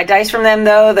tend to buy dice from them,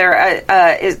 though.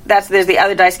 There's the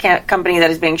other dice company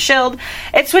that is being shilled.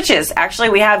 It switches. Actually,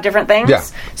 we have different things. Yeah.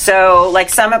 So,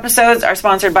 some episodes are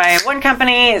sponsored by one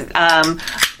company.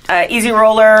 Easy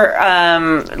Roller,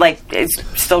 is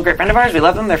still a great friend of ours. We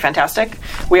love them. They're fantastic.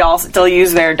 We all still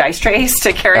use their dice trays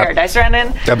to carry our dice around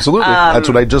in. Absolutely. That's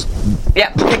what I just...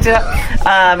 Yep, picked it up.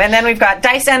 And then we've got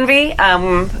Dice Envy,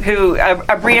 who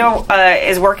Abrio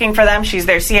is working for them. She's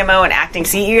their CMO and acting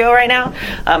CEO right now.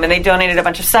 And they donated a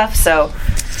bunch of stuff. So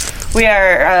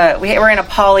we're in a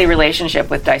poly relationship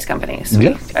with dice companies.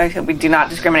 Yeah. We do not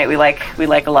discriminate. We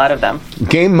like a lot of them.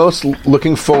 Game most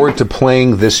looking forward to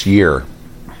playing this year.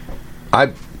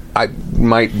 I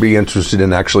might be interested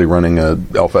in actually running a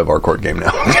L5R court game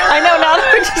now. I know, now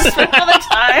that we just spent all the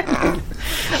time.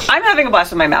 I'm having a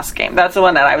blast with my mask game. That's the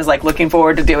one that I was looking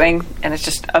forward to doing, and it's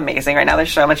just amazing right now.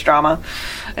 There's so much drama.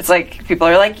 It's people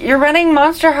are you're running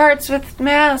Monster Hearts with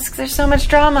masks. There's so much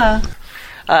drama.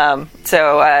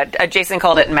 So Jason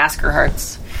called it Masker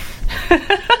Hearts.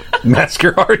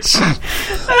 Masker Hearts.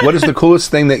 What is the coolest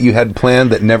thing that you had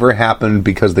planned that never happened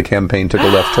because the campaign took a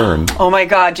left turn? Oh my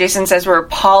God, Jason says we're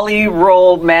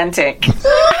poly-romantic.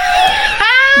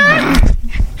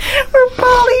 We're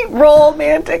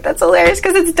poly-romantic. That's hilarious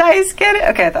because it's dice. Get it?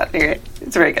 Okay, I thought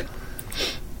it's very good.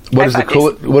 What is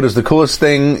the coolest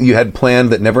thing you had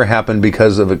planned that never happened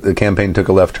because of the campaign took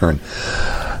a left turn?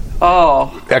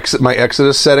 Oh. My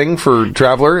Exodus setting for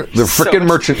Traveler, the frickin'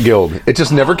 Merchant Guild. It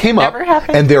just never came up. Never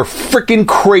happened. And they're frickin'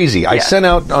 crazy. Yeah. I sent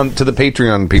out to the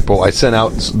Patreon people, I sent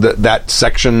out that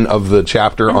section of the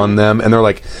chapter on them, and they're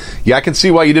like, yeah, I can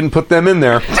see why you didn't put them in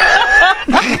there.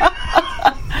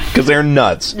 Because they're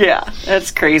nuts. Yeah, that's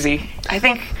crazy. I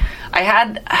think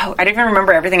I don't even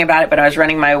remember everything about it, but I was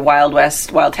running my Wild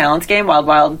West Wild Talents game,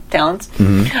 Wild Talents.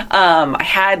 Mm-hmm. I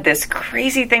had this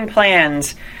crazy thing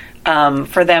planned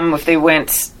for them if they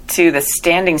went to the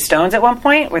Standing Stones at one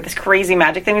point, where this crazy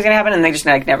magic thing was going to happen, and they just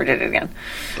never did it again.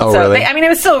 Oh, so really? It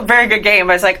was still a very good game,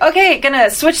 but I was like, okay,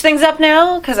 gonna switch things up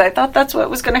now, because I thought that's what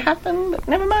was going to happen, but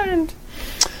never mind.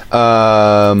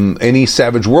 Any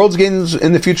Savage Worlds games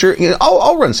in the future?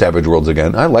 I'll run Savage Worlds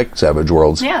again. I like Savage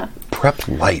Worlds. Yeah. Prep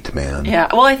light, man. Yeah.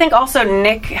 Well, I think also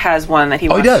Nick has one that he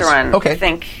wants does? to run. Okay. I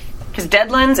think because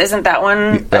Deadlands, isn't that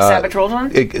one a Savage Worlds one?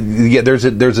 There's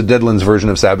a Deadlands version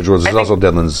of Savage Worlds. There's also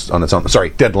Deadlands on its own. Sorry,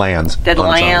 Deadlands.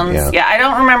 Deadlands. Yeah, I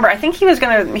don't remember. I think he's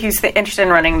interested in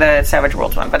running the Savage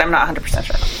Worlds one, but I'm not 100%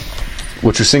 sure.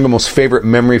 What's your single most favorite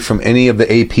memory from any of the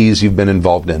APs you've been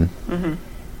involved in? Mm-hmm.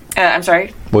 I'm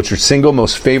sorry? What's your single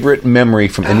most favorite memory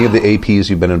from any of the APs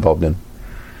you've been involved in?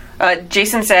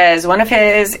 Jason says one of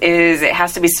his is it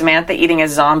has to be Samantha eating a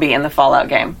zombie in the Fallout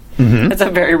game. Mm-hmm. That's a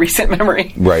very recent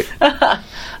memory. Right.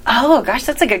 Oh, gosh,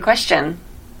 that's a good question.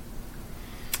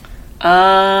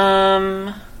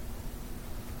 I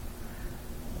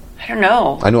don't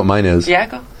know. I know what mine is. Yeah,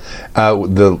 go.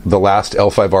 The last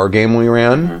L5R game we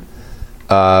ran,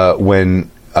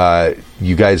 when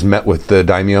you guys met with the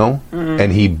daimyo,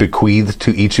 and he bequeathed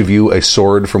to each of you a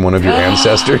sword from one of your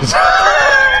ancestors.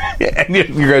 And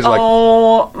you guys are like,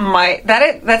 oh my,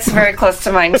 that's very close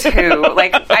to mine too.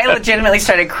 Like, I legitimately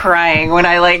started crying when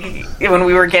when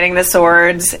we were getting the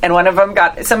swords, and one of them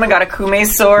someone got a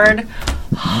Kume's sword.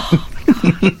 Oh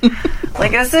my god!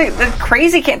 Like, that's the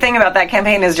crazy thing about that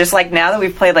campaign is just like now that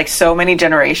we've played like so many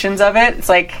generations of it, it's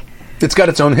like it's got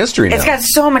its own history now. It's got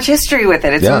so much history with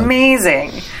it. It's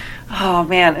amazing. Oh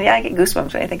man, yeah, I get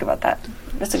goosebumps when I think about that.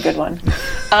 That's a good one.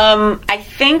 I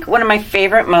think one of my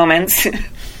favorite moments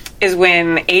is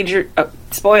when Adrian...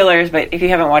 spoilers, but if you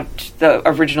haven't watched the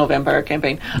original Vampire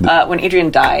campaign, when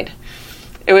Adrian died.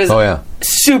 It was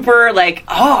super,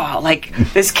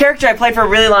 this character I played for a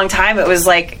really long time. It was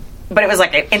like... But it was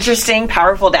like an interesting,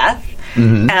 powerful death.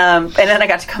 Mm-hmm. And then I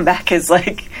got to come back as,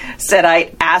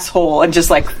 said-eyed asshole and just,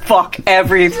 fuck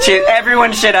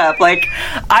everyone shit up.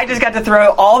 I just got to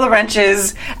throw all the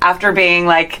wrenches after being,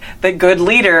 the good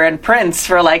leader and prince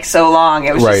for, so long.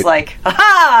 It was just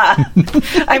aha!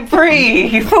 I'm free,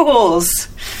 you fools!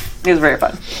 It was very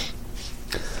fun.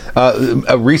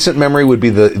 A recent memory would be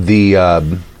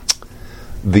the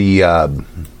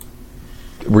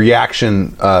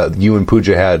reaction you and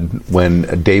Pooja had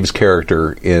when Dave's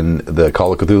character in the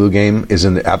Call of Cthulhu game is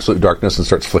in absolute darkness and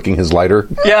starts flicking his lighter.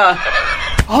 Yeah.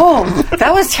 Oh,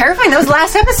 that was terrifying. That was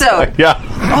last episode. Yeah.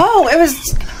 Oh, it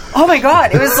was... Oh my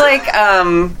god! It was like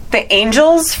the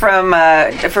angels from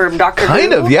Doctor Who.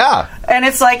 Kind of, yeah. And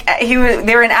it's like they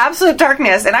were in absolute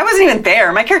darkness, and I wasn't even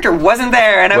there. My character wasn't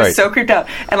there, and I was so creeped out.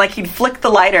 And he'd flick the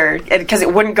lighter because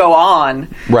it wouldn't go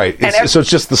on. Right. So it's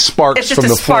just the sparks from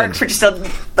the flame. It's just a spark for just a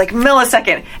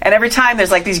millisecond. And every time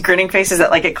there's these grinning faces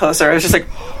that get closer. I was just like,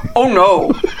 oh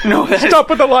no, stop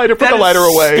with the lighter. Put the lighter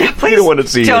away. Yeah, please you don't want to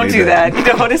see. Don't anything. do that. You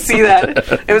don't want to see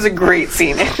that. It was a great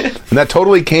scene. And that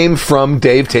totally came from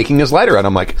Dave taking his lighter, and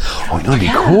I'm like, oh, you know, it'd be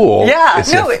cool. Yeah,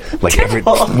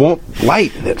 it won't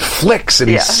light, and it flicks, and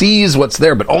he sees what's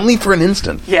there, but only for an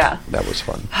instant. Yeah, that was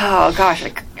fun. Oh gosh,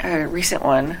 a recent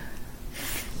one.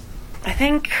 I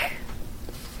think.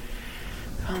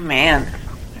 Oh man,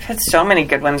 I've had so many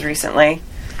good ones recently.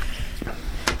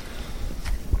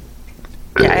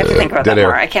 Yeah, I have to think about that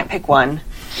more. I can't pick one.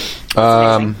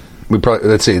 We probably,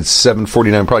 let's see, it's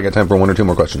 7:49. Probably got time for one or two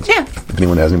more questions. Yeah. If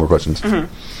anyone has any more questions.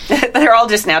 Mm-hmm. They're all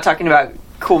just now talking about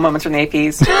cool moments from the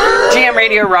APs. GM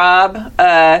Radio Rob,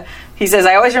 he says,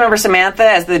 I always remember Samantha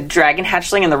as the dragon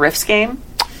hatchling in the Rifts game.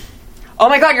 Oh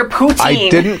my god, you're poutine. I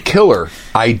didn't kill her.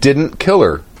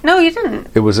 No, you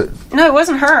didn't. No, it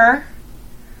wasn't her.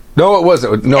 No, it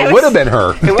wasn't. No, it would have been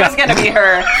her. It was going to be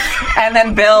her. And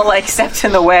then Bill, stepped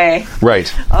in the way.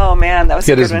 Right. Oh, man, that was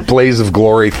a good one. He had his blaze of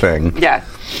glory thing. Yeah.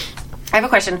 I have a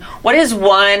question. What is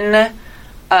one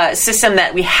system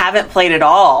that we haven't played at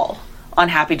all on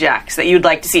Happy Jacks that you'd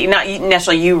like to see? Not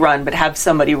necessarily you run, but have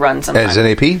somebody run sometime. As an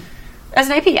AP? As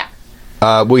an AP, yeah.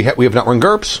 We have not run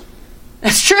GURPS.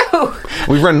 That's true.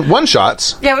 We've run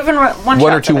one-shots. Yeah, we've been one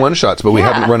or two one-shots, but we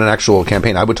haven't run an actual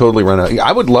campaign. I would totally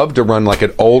I would love to run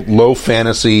an old, low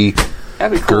fantasy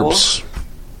That'd be cool.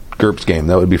 GURPS game.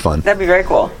 That would be fun. That'd be very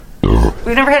cool.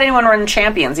 We've never had anyone run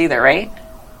Champions either, right?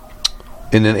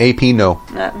 In an AP, no.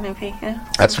 Not an AP, yeah.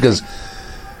 That's because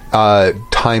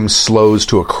time slows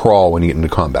to a crawl when you get into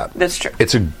combat. That's true.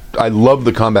 I love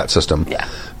the combat system. Yeah.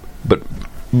 But,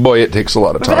 boy, it takes a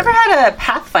lot of time. We've never had a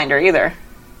Pathfinder either.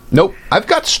 Nope. I've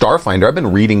got Starfinder. I've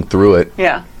been reading through it.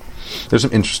 Yeah. There's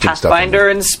some interesting stuff. Pathfinder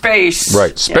in space.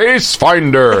 Right. Space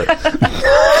Finder.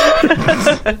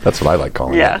 That's what I like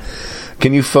calling it.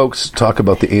 Can you folks talk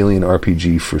about the Alien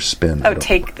RPG for Spin?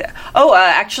 Actually,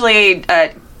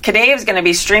 Kadeve's going to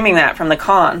be streaming that from the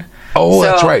con. Oh, so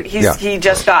that's right. He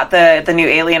just got the new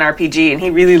Alien RPG, and he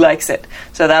really likes it.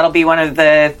 So that'll be one of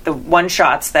the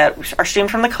one-shots that are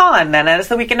streamed from the con. Then it's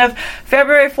the weekend of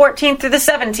February 14th through the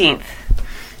 17th.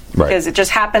 Right. Because it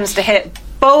just happens to hit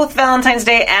both Valentine's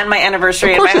Day and my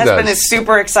anniversary, and my course it husband does. is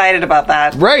super excited about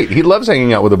that. Right. He loves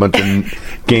hanging out with a bunch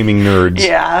of gaming nerds.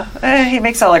 Yeah. He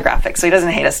makes all our graphics, so he doesn't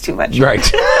hate us too much.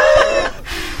 Right.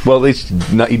 Well, at least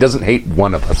he doesn't hate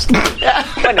one of us.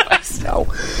 One of us. No.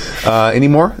 Any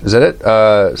more? Is that it?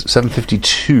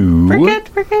 7:52. We're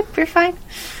good. We're fine.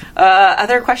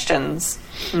 Other questions?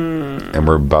 And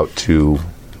we're about to...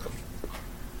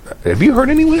 Have you heard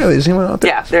anyone? Is anyone out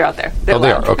there? Yeah, they're out there. They're Oh,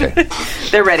 they loud. are. Okay.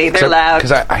 They're ready. They're loud.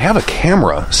 Because I have a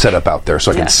camera set up out there so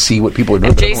I Yeah. can see what people are doing.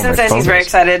 And but I don't know Jason where my says phone he's very is.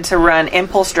 excited to run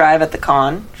Impulse Drive at the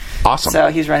con. Awesome. So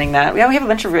he's running that. Yeah, we have a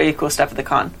bunch of really cool stuff at the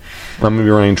con. I'm going to be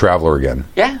running Traveler again.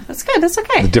 Yeah, that's good. That's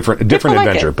okay. A different People like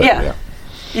adventure, it. but yeah.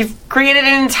 You've created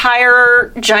an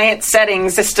entire giant setting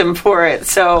system for it,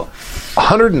 so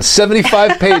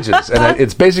 175 pages, and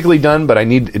it's basically done. But I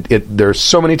need it. There's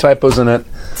so many typos in it.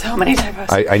 so many typos.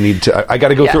 I need to. I got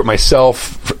to go Yeah. through it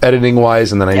myself, editing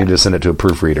wise, and then I need to send it to a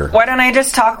proofreader. Why don't I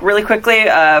just talk really quickly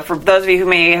for those of you who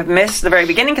may have missed the very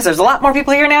beginning, because there's a lot more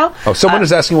people here now. Oh, someone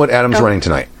is asking what Adam's running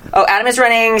tonight. Oh, Adam is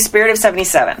running Spirit of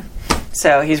 77.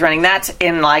 So he's running that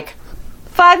in like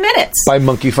 5 minutes. By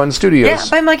Monkey Fun Studios. Yeah,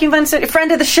 by Monkey Fun Studios.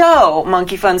 Friend of the show,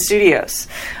 Monkey Fun Studios.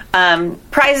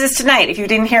 Prizes tonight, if you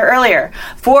didn't hear earlier,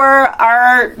 for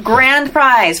our grand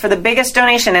prize for the biggest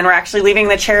donation, and we're actually leaving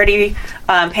the charity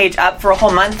page up for a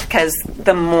whole month because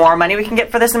the more money we can get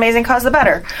for this amazing cause, the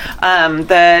better.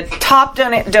 The top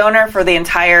donor for the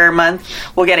entire month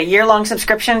will get a year-long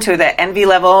subscription to the Envy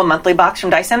Level monthly box from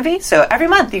Dice Envy. So every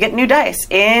month you get new dice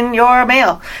in your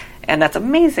mail. And that's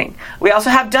amazing. We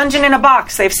also have Dungeon in a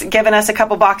Box. They've given us a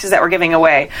couple boxes that we're giving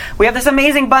away. We have this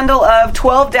amazing bundle of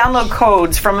 12 download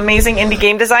codes from amazing indie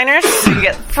game designers. So you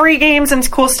get free games and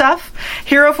cool stuff.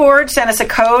 Hero Forge sent us a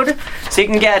code so you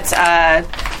can get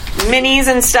minis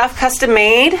and stuff custom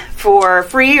made for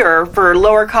free or for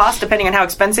lower cost, depending on how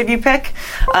expensive you pick.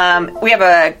 We have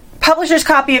a publisher's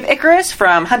copy of Icarus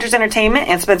from Hunters Entertainment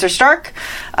and Spencer Stark.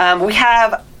 We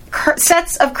have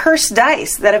sets of cursed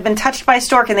dice that have been touched by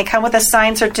Stork, and they come with a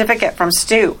signed certificate from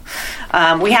Stu.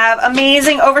 We have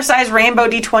amazing oversized rainbow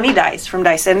D20 dice from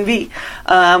Dice Envy.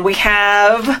 We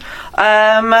have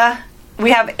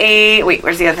a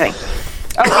where's the other thing?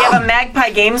 Oh, we have a Magpie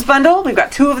Games bundle. We've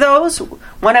got 2 of those.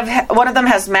 One of them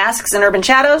has Masks and Urban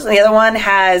Shadows, and the other one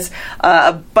has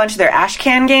a bunch of their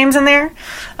Ashcan games in there.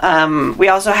 We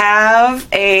also have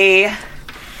a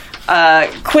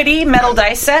Quiddy metal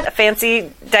dice set, a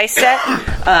fancy dice set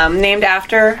named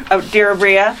after Dear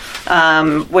Abria,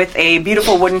 with a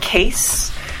beautiful wooden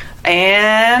case.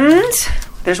 And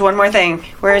there's one more thing.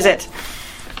 Where is it?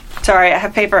 Sorry, I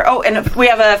have paper. Oh, and we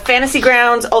have a Fantasy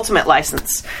Grounds Ultimate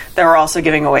license that we're also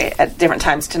giving away at different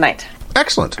times tonight.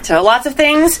 Excellent. So lots of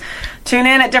things. Tune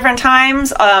in at different times.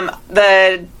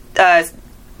 The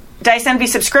Dice Envy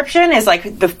subscription is like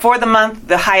for the month,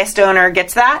 the highest donor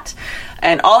gets that.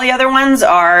 And all the other ones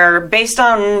are based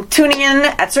on tuning in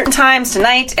at certain times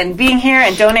tonight and being here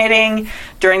and donating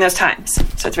during those times.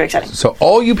 So it's very exciting. So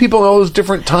all you people in all those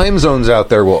different time zones out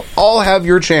there will all have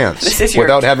your chance This is your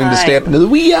without having to stay up time. into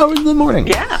the wee hours of the morning.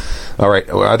 Yeah. All right.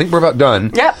 Well, I think we're about done.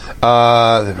 Yep.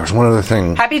 There's one other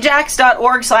thing.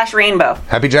 happyjacks.org/rainbow.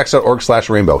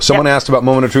 happyjacks.org/rainbow. Someone Yep. asked about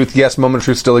Moment of Truth. Yes, Moment of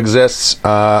Truth still exists.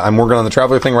 I'm working on the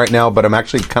Traveler thing right now, but I'm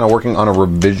actually kind of working on a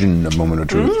revision of Moment of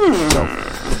Truth. So,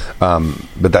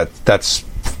 but that's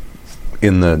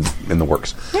in the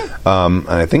works. And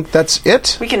I think that's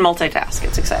it. We can multitask.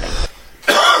 It's exciting.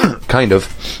 Kind of.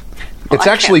 It's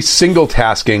I actually can't. single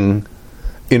tasking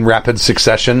in rapid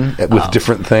succession with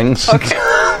different things. Okay.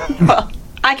 Well,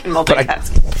 I can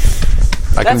multitask.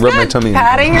 I can That's rub my good. tummy.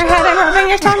 Patting your head and rubbing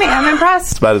your tummy. I'm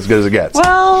impressed. About as good as it gets.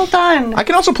 Well done. I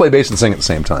can also play bass and sing at the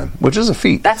same time, which is a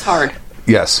feat. That's hard.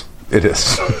 Yes, it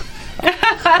is.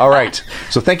 All right.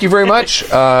 So thank you very much.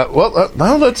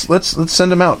 Now let's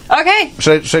send them out. Okay.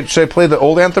 Should I play the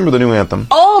old anthem or the new anthem?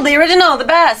 Oh, the original, the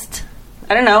best.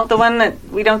 I don't know. The one that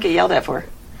we don't get yelled at for.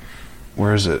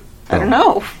 Where is it? I don't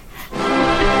know.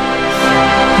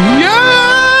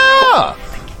 Yeah!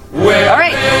 All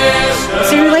right.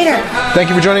 See you later. Thank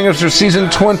you for joining us for season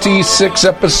 26,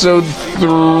 episode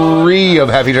 3 of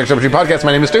Happy Jacks RPG Podcast.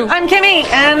 My name is Stu. I'm Kimmy,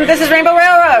 and this is Rainbow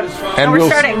Railroad. And we're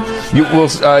starting.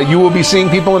 You will be seeing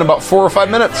people in about 4 or 5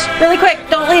 minutes. Really quick.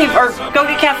 Don't leave, or go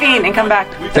get caffeine and come back.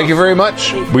 Thank you very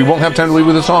much. We won't have time to leave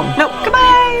with a song. Nope.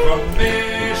 Goodbye. From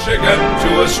Michigan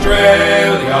to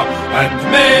Australia and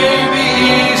maybe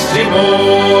East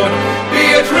Timor, be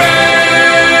it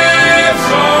Rev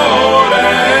or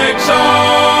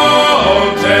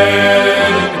exalted.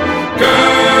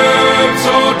 GURPS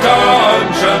or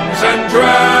Dungeons and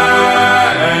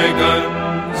Dragons.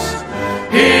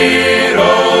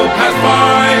 Hero,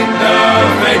 Pathfinder,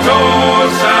 Fate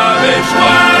or Savage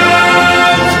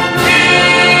Worlds.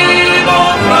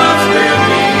 Evil plots will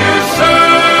be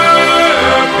usurping.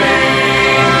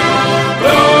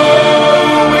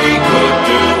 Though we could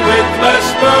do with less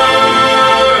burping.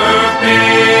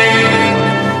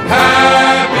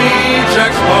 Happy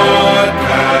Jack's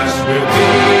podcast will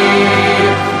be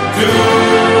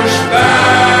douchebags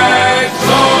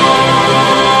all.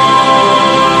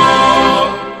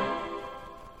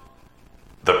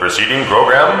 The preceding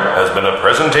program has been a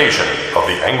presentation of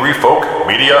the Angry Folk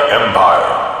Media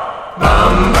Empire.